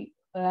 like we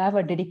have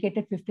a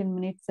dedicated 15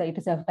 minutes, it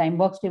is a time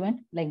boxed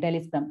event like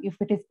daily scrum. If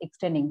it is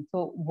extending,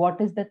 so what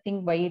is the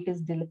thing why it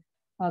is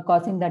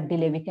causing that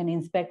delay, we can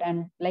inspect,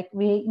 and like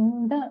we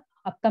in the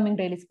upcoming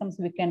daily scrums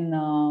we can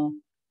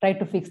try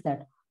to fix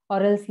that.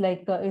 Or else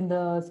like in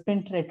the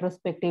sprint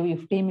retrospective,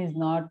 if team is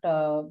not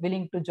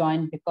willing to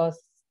join because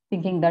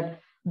thinking that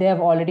they have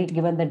already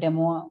given the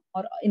demo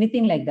or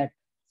anything like that,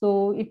 so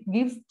it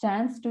gives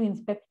chance to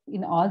inspect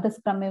in all the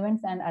scrum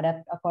events and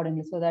adapt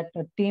accordingly, so that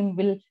the team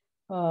will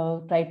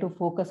try to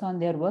focus on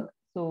their work.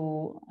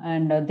 So,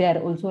 and they are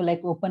also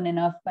like open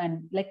enough,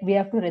 and like we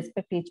have to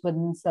respect each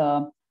one's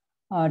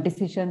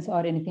decisions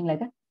or anything like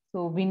that.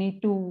 So we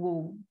need to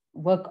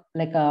work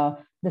like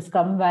the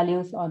Scrum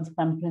values on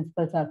Scrum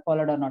principles are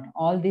followed or not.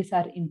 All these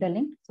are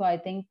interlinked. So I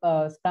think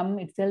Scrum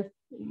itself,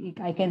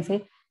 I can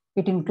say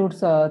it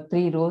includes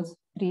 3 roles,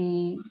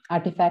 3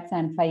 artifacts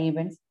and 5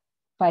 events,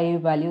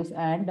 5 values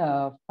and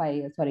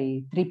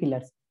 3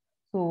 pillars.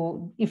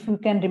 So if you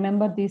can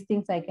remember these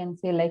things, I can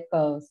say like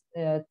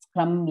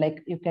Scrum,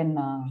 like you can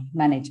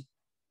manage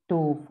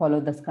to follow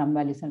the Scrum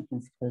values and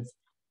principles.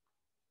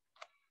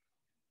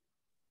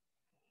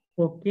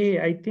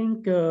 Okay, I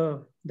think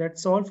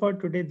that's all for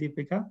today,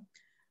 Deepika.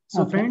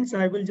 So friends,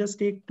 I will just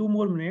take 2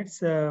 more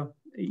minutes.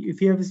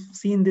 If you have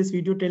seen this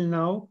video till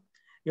now,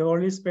 you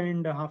already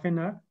spent half an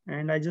hour,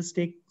 and I just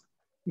take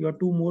your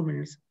 2 more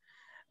minutes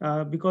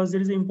because there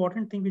is an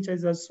important thing which I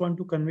just want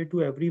to convey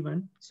to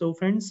everyone. So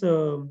friends,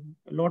 a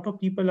lot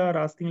of people are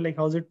asking like,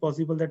 how is it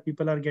possible that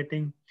people are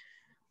getting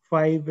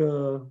 5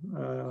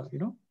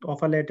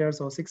 offer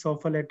letters or 6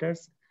 offer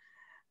letters?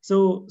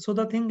 So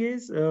the thing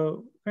is,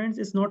 friends,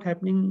 it's not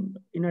happening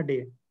in a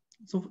day.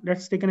 So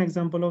let's take an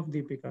example of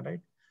Deepika,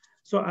 right?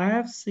 So I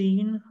have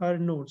seen her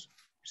notes.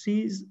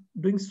 She's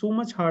doing so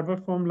much hard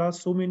work from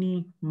last so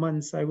many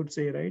months, I would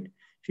say, right?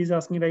 She's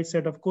asking right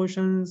set of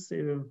questions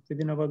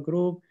within our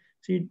group.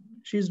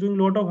 She's doing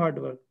a lot of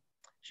hard work.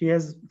 She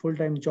has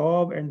full-time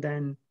job and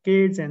then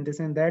kids and this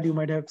and that. You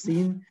might have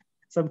seen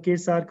some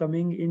kids are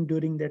coming in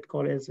during that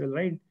call as well,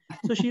 right?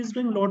 So she's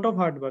doing a lot of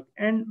hard work,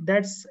 and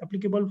that's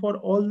applicable for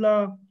all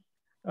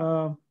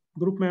the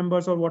group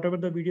members or whatever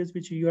the videos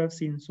which you have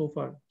seen so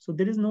far. So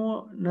there is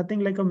nothing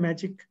like a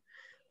magic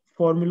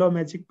formula,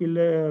 magic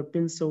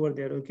pills over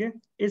there. Okay,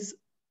 it's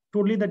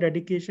totally the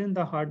dedication,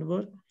 the hard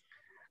work.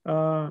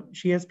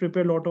 She has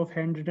prepared a lot of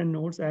handwritten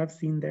notes. I have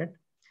seen that.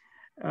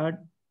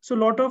 So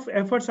a lot of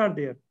efforts are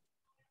there.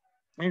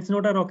 And it's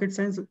not a rocket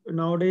science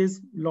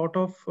nowadays. Lot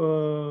of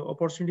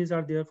opportunities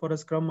are there for a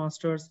Scrum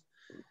Masters.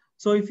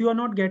 So if you are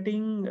not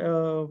getting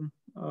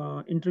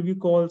interview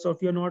calls, or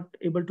if you're not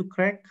able to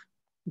crack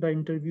the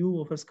interview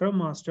of a Scrum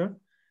Master,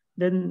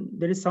 then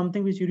there is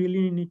something which you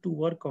really need to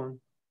work on.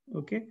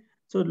 Okay,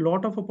 so a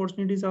lot of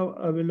opportunities are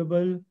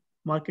available.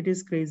 Market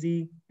is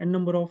crazy, and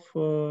number of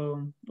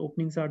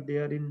openings are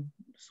there in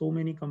so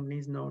many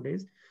companies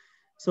nowadays.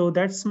 So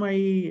that's my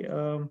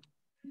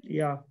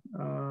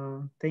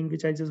thing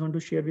which I just want to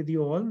share with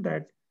you all,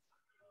 that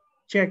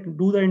check,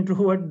 do the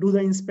introvert, do the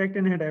inspect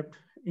and adapt.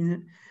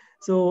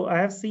 So I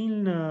have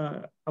seen,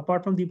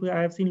 apart from Deepika,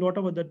 I have seen a lot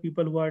of other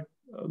people who are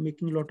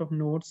making a lot of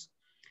notes.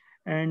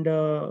 And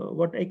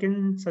what I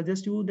can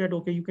suggest you that,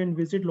 okay, you can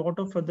visit a lot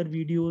of other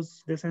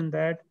videos, this and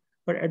that.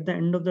 But at the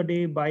end of the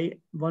day, buy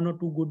 1 or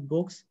 2 good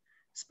books,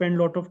 spend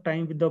a lot of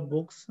time with the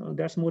books.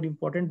 That's more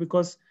important,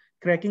 because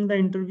cracking the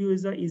interview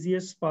is the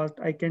easiest part,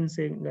 I can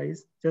say,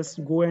 guys.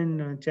 Just go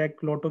and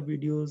check a lot of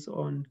videos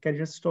on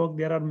Career Stock.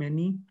 There are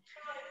many,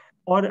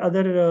 or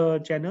other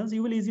channels.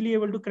 You will easily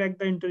able to crack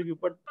the interview.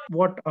 But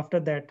what after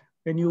that?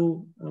 When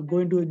you go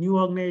into a new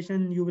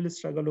organization, you will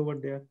struggle over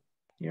there.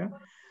 Yeah.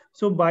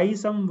 So buy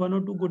some 1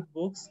 or 2 good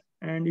books.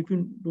 And if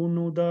you don't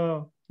know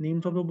the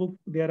names of the book,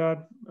 there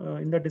are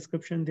in the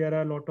description, there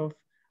are a lot of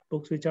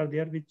books which are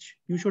there, which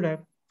you should have.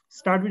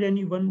 Start with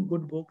any one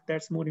good book.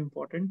 That's more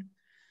important.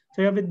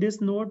 So yeah, with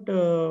this note,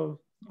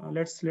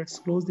 let's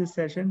close this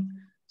session.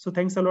 So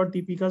thanks a lot,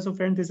 Deepika. So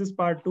friends, this is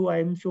part 2.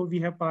 I'm sure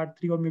we have part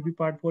 3 or maybe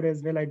part 4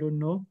 as well. I don't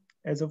know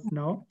as of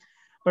now,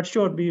 but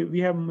sure, we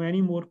have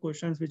many more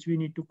questions which we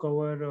need to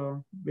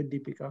cover with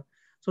Deepika.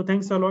 So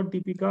thanks a lot,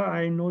 Deepika.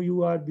 I know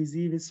you are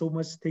busy with so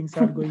much things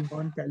are going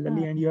on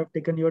parallelly, and you have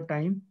taken your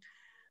time.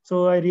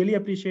 So I really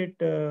appreciate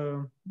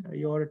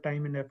your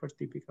time and efforts,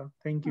 Deepika.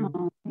 Thank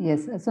you.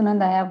 Yes,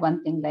 Sunand, I have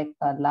one thing, like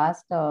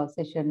last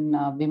session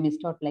we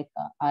missed out, like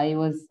I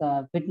was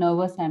a bit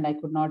nervous and I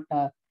could not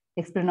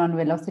explain on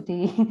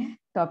velocity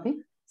topic.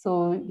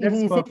 So That's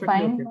is it perfectly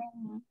fine?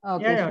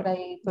 okay. Okay, Yeah, should I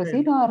yeah,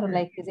 proceed, or yeah.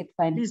 like is it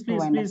fine Please, to please,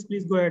 wind up? please,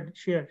 please go ahead.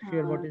 Share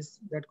what is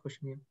that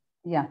question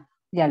here?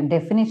 Yeah.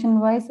 Definition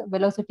wise,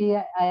 velocity,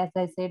 as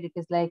I said, it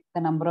is like the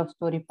number of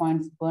story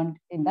points burned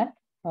in that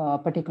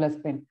particular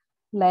sprint.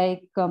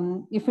 Like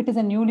if it is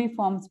a newly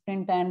formed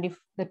sprint, and if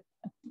the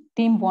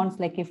team wants,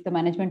 like if the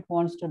management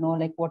wants to know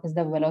like what is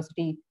the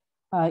velocity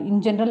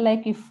in general,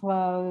 like if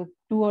 2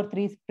 or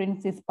 3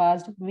 sprints is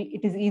passed,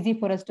 it is easy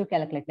for us to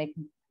calculate, like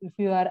if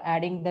you are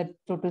adding the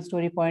total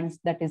story points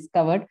that is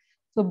covered.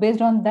 So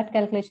based on that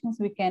calculations,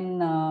 we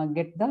can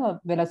get the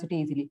velocity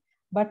easily.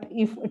 But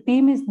if a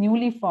team is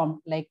newly formed,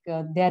 like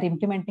they are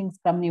implementing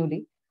Scrum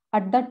newly,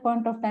 at that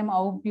point of time,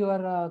 how you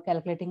are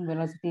calculating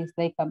velocity is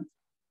like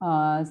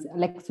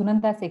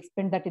Sunanda has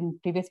explained that in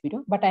previous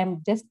video, but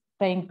I'm just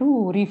trying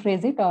to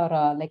rephrase it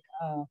or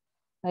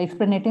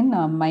explain it in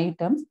my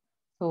terms.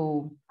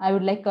 So I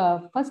would like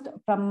first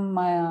from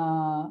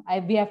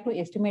we have to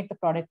estimate the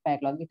product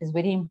backlog. It is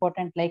very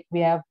important. Like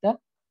we have the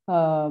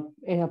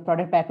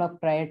product backlog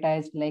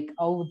prioritized, like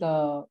how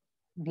the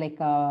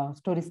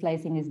story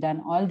slicing is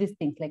done, all these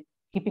things, like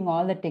keeping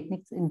all the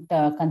techniques in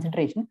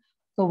consideration.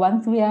 So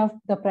once we have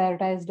the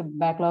prioritized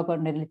backlog or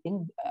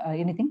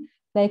anything,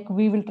 like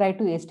we will try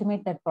to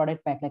estimate that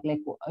product backlog. Like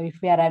if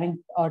we are having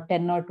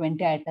 10 or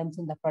 20 items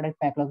in the product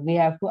backlog, we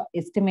have to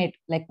estimate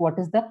like what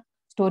is the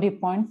story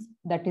points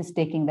that is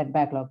taking that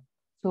backlog.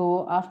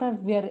 So after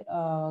we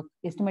are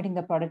estimating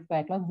the product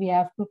backlog, we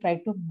have to try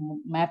to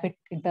map it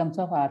in terms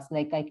of hours.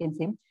 Like I can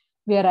say,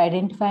 we are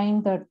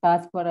identifying the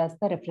task for us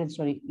the reference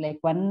story, like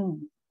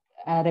one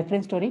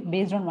reference story.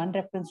 Based on one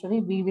reference story,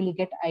 we will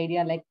get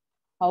idea like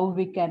how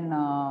we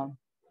can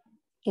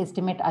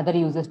estimate other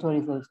user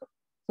stories also.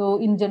 So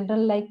in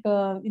general, like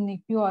in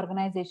a few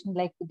organizations,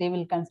 like they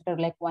will consider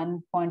like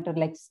one pointer,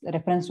 like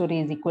reference story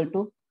is equal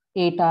to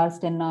 8 hours,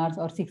 10 hours,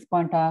 or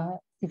 6.5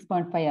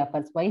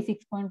 hours. Why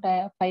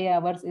 6.5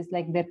 hours is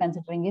like they're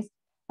considering is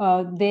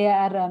they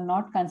are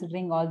not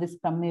considering all these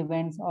Scrum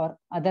events or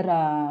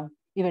other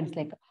events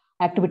like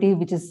activity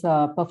which is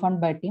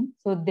performed by team.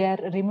 So they are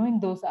removing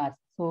those hours.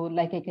 So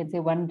like I can say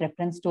one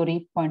reference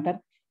story pointer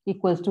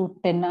equals to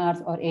 10 hours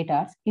or 8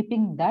 hours.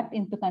 Keeping that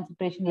into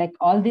consideration, like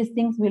all these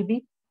things will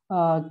be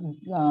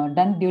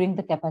done during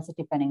the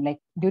capacity planning. Like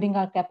during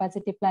our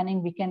capacity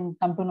planning, we can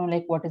come to know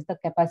like what is the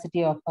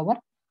capacity of our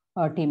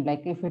team.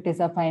 Like if it is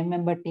a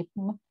 5-member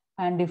team,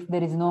 and if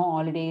there is no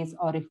holidays,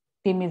 or if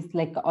team is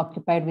like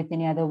occupied with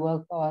any other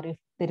work, or if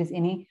there is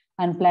any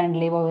unplanned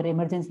leave or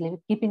emergency leave,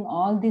 keeping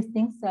all these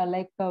things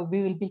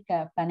we will be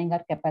planning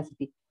our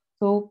capacity.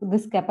 So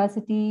this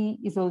capacity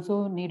is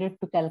also needed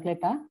to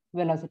calculate our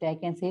velocity. I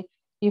can say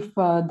if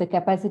the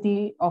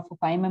capacity of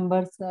 5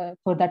 members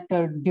for that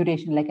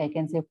duration, like I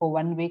can say for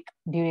 1 week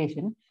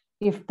duration,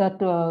 if that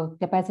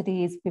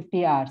capacity is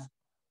 50 hours,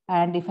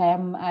 and if I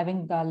am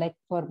having like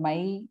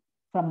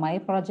from my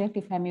project,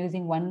 if I'm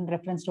using one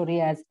reference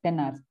story as 10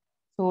 hours,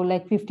 so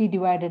like 50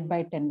 divided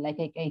by 10, like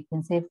I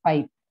can say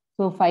 5.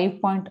 So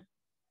 5 point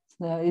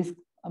is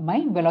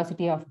my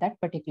velocity of that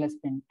particular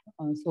sprint.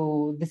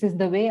 So this is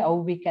the way how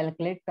we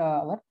calculate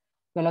our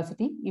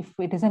velocity if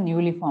it is a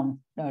newly formed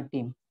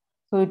team.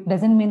 So it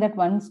doesn't mean that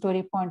one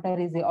story pointer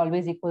is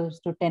always equals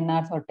to 10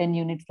 hours or 10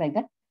 units like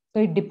that.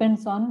 So it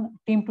depends on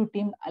team to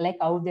team, like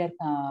how they're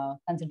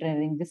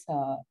considering this,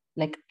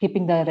 like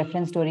keeping the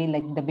reference story,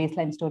 like the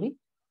baseline story,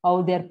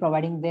 how they're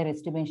providing their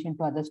estimation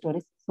to other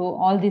stories. So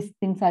all these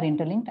things are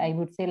interlinked. I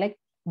would say like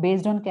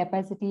based on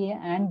capacity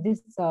and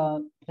this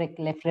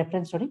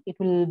reference story, it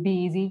will be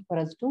easy for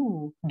us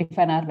to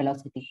define our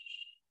velocity.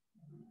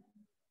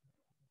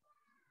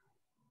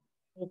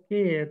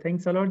 Okay,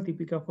 thanks a lot,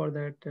 Deepika, for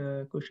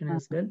that question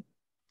as well.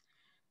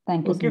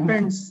 Thank you. Okay,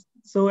 friends.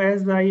 So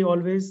as I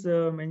always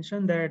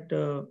mention that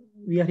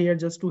we are here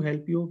just to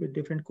help you with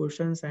different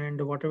questions,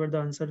 and whatever the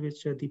answer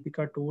which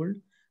Deepika told,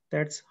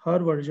 that's her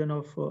version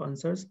of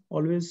answers.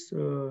 Always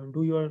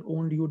do your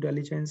own due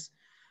diligence,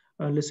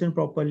 listen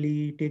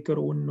properly, take your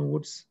own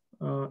notes,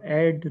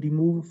 add,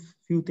 remove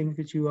few things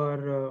which you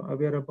are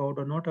aware about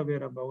or not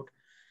aware about.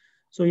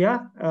 So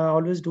yeah,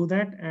 always do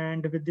that.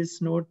 And with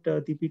this note,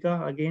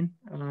 Deepika, again,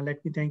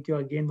 let me thank you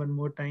again one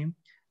more time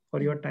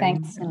for your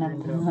time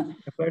and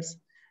efforts.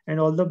 And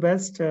all the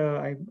best.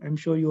 I'm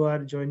sure you are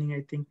joining,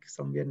 I think,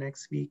 somewhere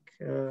next week,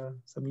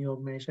 some new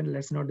organization.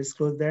 Let's not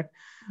disclose that.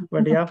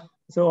 But yeah,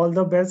 so all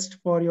the best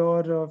for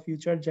your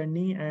future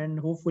journey. And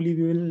hopefully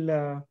we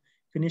will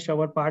finish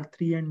our part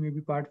 3 and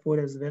maybe part 4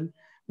 as well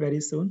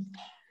very soon.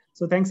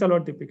 So thanks a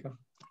lot, Deepika.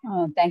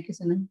 Thank you,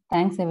 Sunan.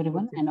 Thanks,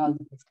 everyone. Okay. And all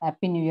the best.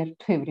 Happy New Year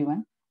to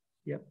everyone.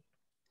 Yeah.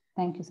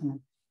 Thank you, Sunan.